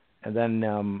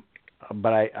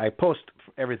 but I post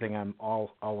everything on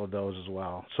all of those as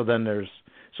well. So then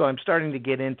so I'm starting to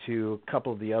get into a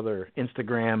couple of the other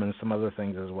Instagram and some other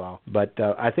things as well. But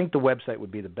I think the website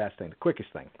would be the best thing, the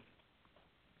quickest thing.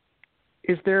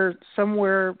 Is there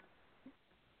somewhere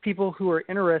people who are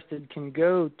interested can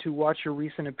go to watch your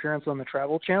recent appearance on the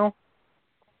Travel Channel?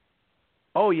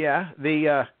 Oh yeah,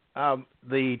 the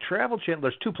Travel Channel.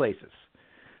 There's two places.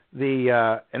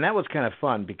 And that was kind of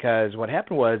fun because what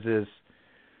happened was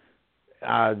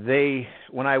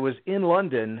when I was in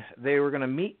London, they were going to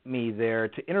meet me there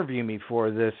to interview me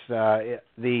for this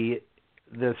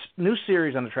this new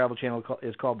series on the Travel Channel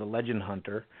is called The Legend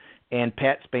Hunter, and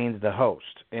Pat Spain's the host,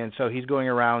 and so he's going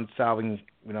around solving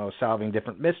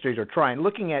different mysteries or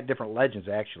looking at different legends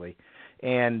actually,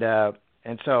 and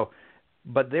so,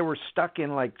 but they were stuck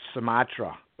in like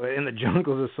Sumatra, in the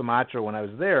jungles of Sumatra when I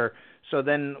was there. So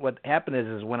then what happened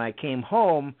is when I came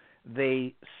home,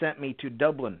 they sent me to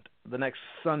Dublin the next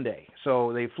Sunday.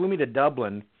 So they flew me to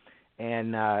Dublin,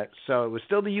 and so it was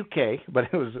still the UK,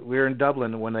 but we were in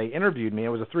Dublin when they interviewed me. It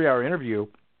was a 3-hour interview,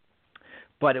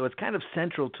 but it was kind of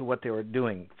central to what they were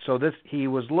doing. So he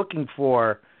was looking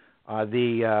for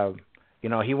he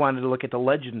wanted to look at the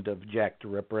legend of Jack the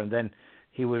Ripper, and then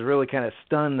he was really kind of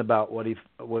stunned about what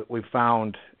we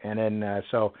found, and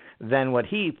then what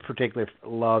he particularly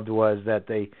loved was that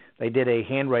they did a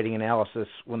handwriting analysis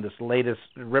when this latest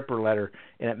Ripper letter,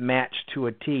 and it matched to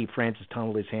a T Francis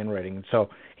Tumbledy's handwriting, and so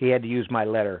he had to use my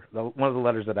letter, one of the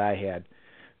letters that I had,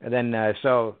 and then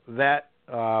so that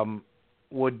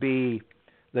would be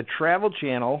the Travel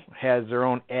Channel has their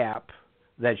own app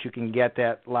that you can get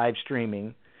that live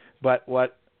streaming, but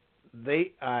what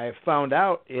I found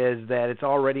out is that it's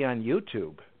already on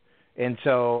YouTube. And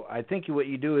so I think what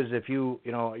you do is if you're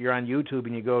on YouTube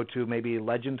and you go to maybe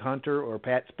Legend Hunter or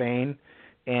Pat Spain,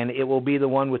 and it will be the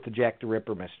one with the Jack the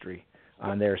Ripper mystery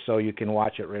on there, so you can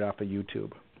watch it right off of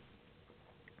YouTube.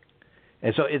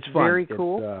 And so it's fun. Very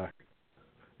cool.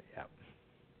 Yeah.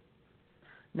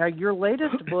 Now, your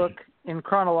latest book in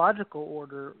chronological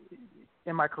order,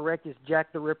 am I correct, is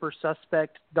Jack the Ripper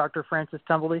Suspect, Dr. Francis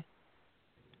Tumbledy?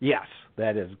 Yes,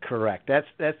 that is correct.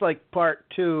 That's like part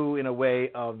 2 in a way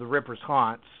of the Ripper's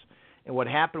Haunts. And what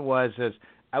happened was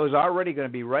I was already going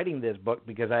to be writing this book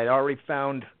because I had already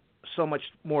found so much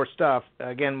more stuff.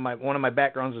 Again, one of my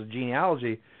backgrounds is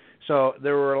genealogy, so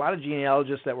there were a lot of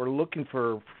genealogists that were looking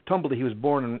for Tumbledy. He was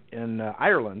born in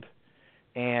Ireland,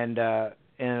 and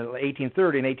in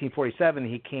 1830 and 1847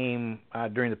 he came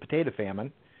during the potato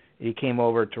famine. He came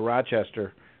over to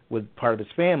Rochester with part of his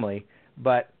family.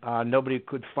 But nobody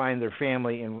could find their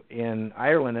family in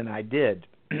Ireland, and I did.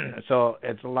 So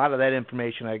it's a lot of that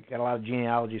information. I got a lot of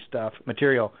genealogy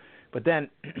material. But then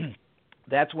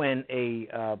that's when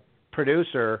a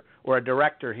producer or a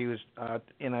director, he was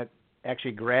in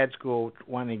actually grad school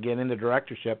wanting to get into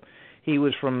directorship. He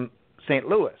was from St.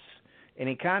 Louis, and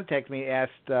he contacted me,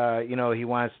 asked, he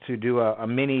wants to do a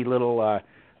mini little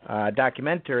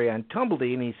documentary on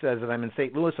Tumbledy, and he says that I'm in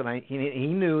St. Louis, and he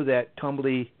knew that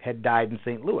Tumbledy had died in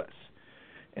St. Louis.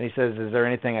 And he says, is there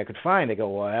anything I could find? I go,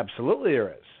 well, absolutely there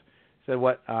is. He said,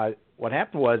 what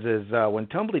happened was when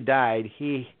Tumbledy died,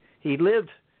 he lived,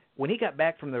 when he got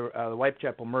back from the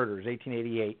Whitechapel murders,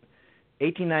 1888,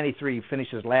 1893, he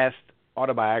finished his last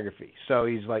autobiography. So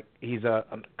he's a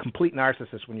complete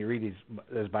narcissist when you read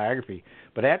his biography.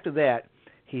 But after that,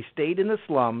 he stayed in the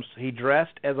slums. He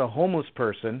dressed as a homeless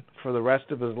person for the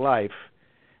rest of his life,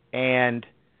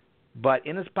 but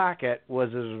in his pocket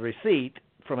was his receipt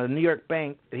from a New York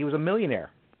bank that he was a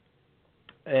millionaire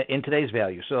in today's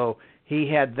value. So he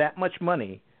had that much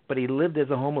money, but he lived as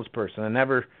a homeless person and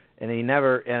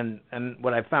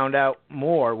what I found out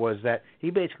more was that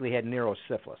he basically had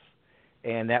neurosyphilis,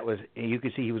 and you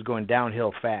could see he was going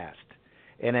downhill fast,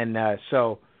 and then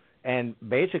and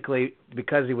basically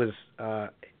because he was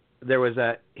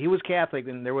Catholic,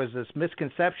 and there was this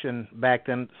misconception back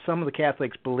then. Some of the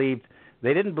Catholics believed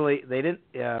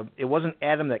it wasn't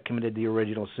Adam that committed the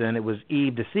original sin, it was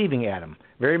Eve deceiving Adam.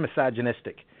 Very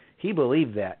misogynistic. He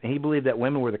believed that, and he believed that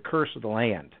women were the curse of the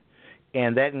land,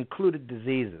 and that included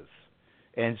diseases.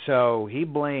 And so he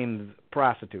blamed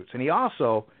prostitutes, and he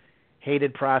also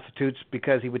hated prostitutes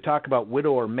because he would talk about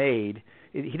widow or maid,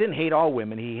 he didn't hate all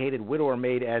women. He hated widower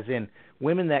maid, as in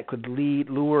women that could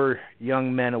lure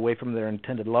young men away from their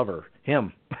intended lover,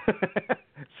 him.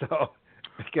 So,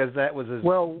 because that was his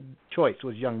choice,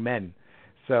 was young men.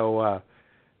 So,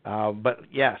 but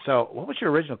yeah. So, what was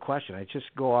your original question? I just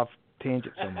go off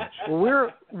tangent so much.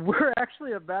 Well, we're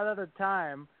actually about out of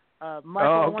time.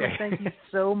 Michael, I want to thank you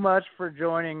so much for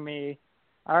joining me.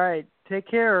 All right, take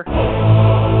care.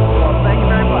 Well, thank you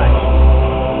very much.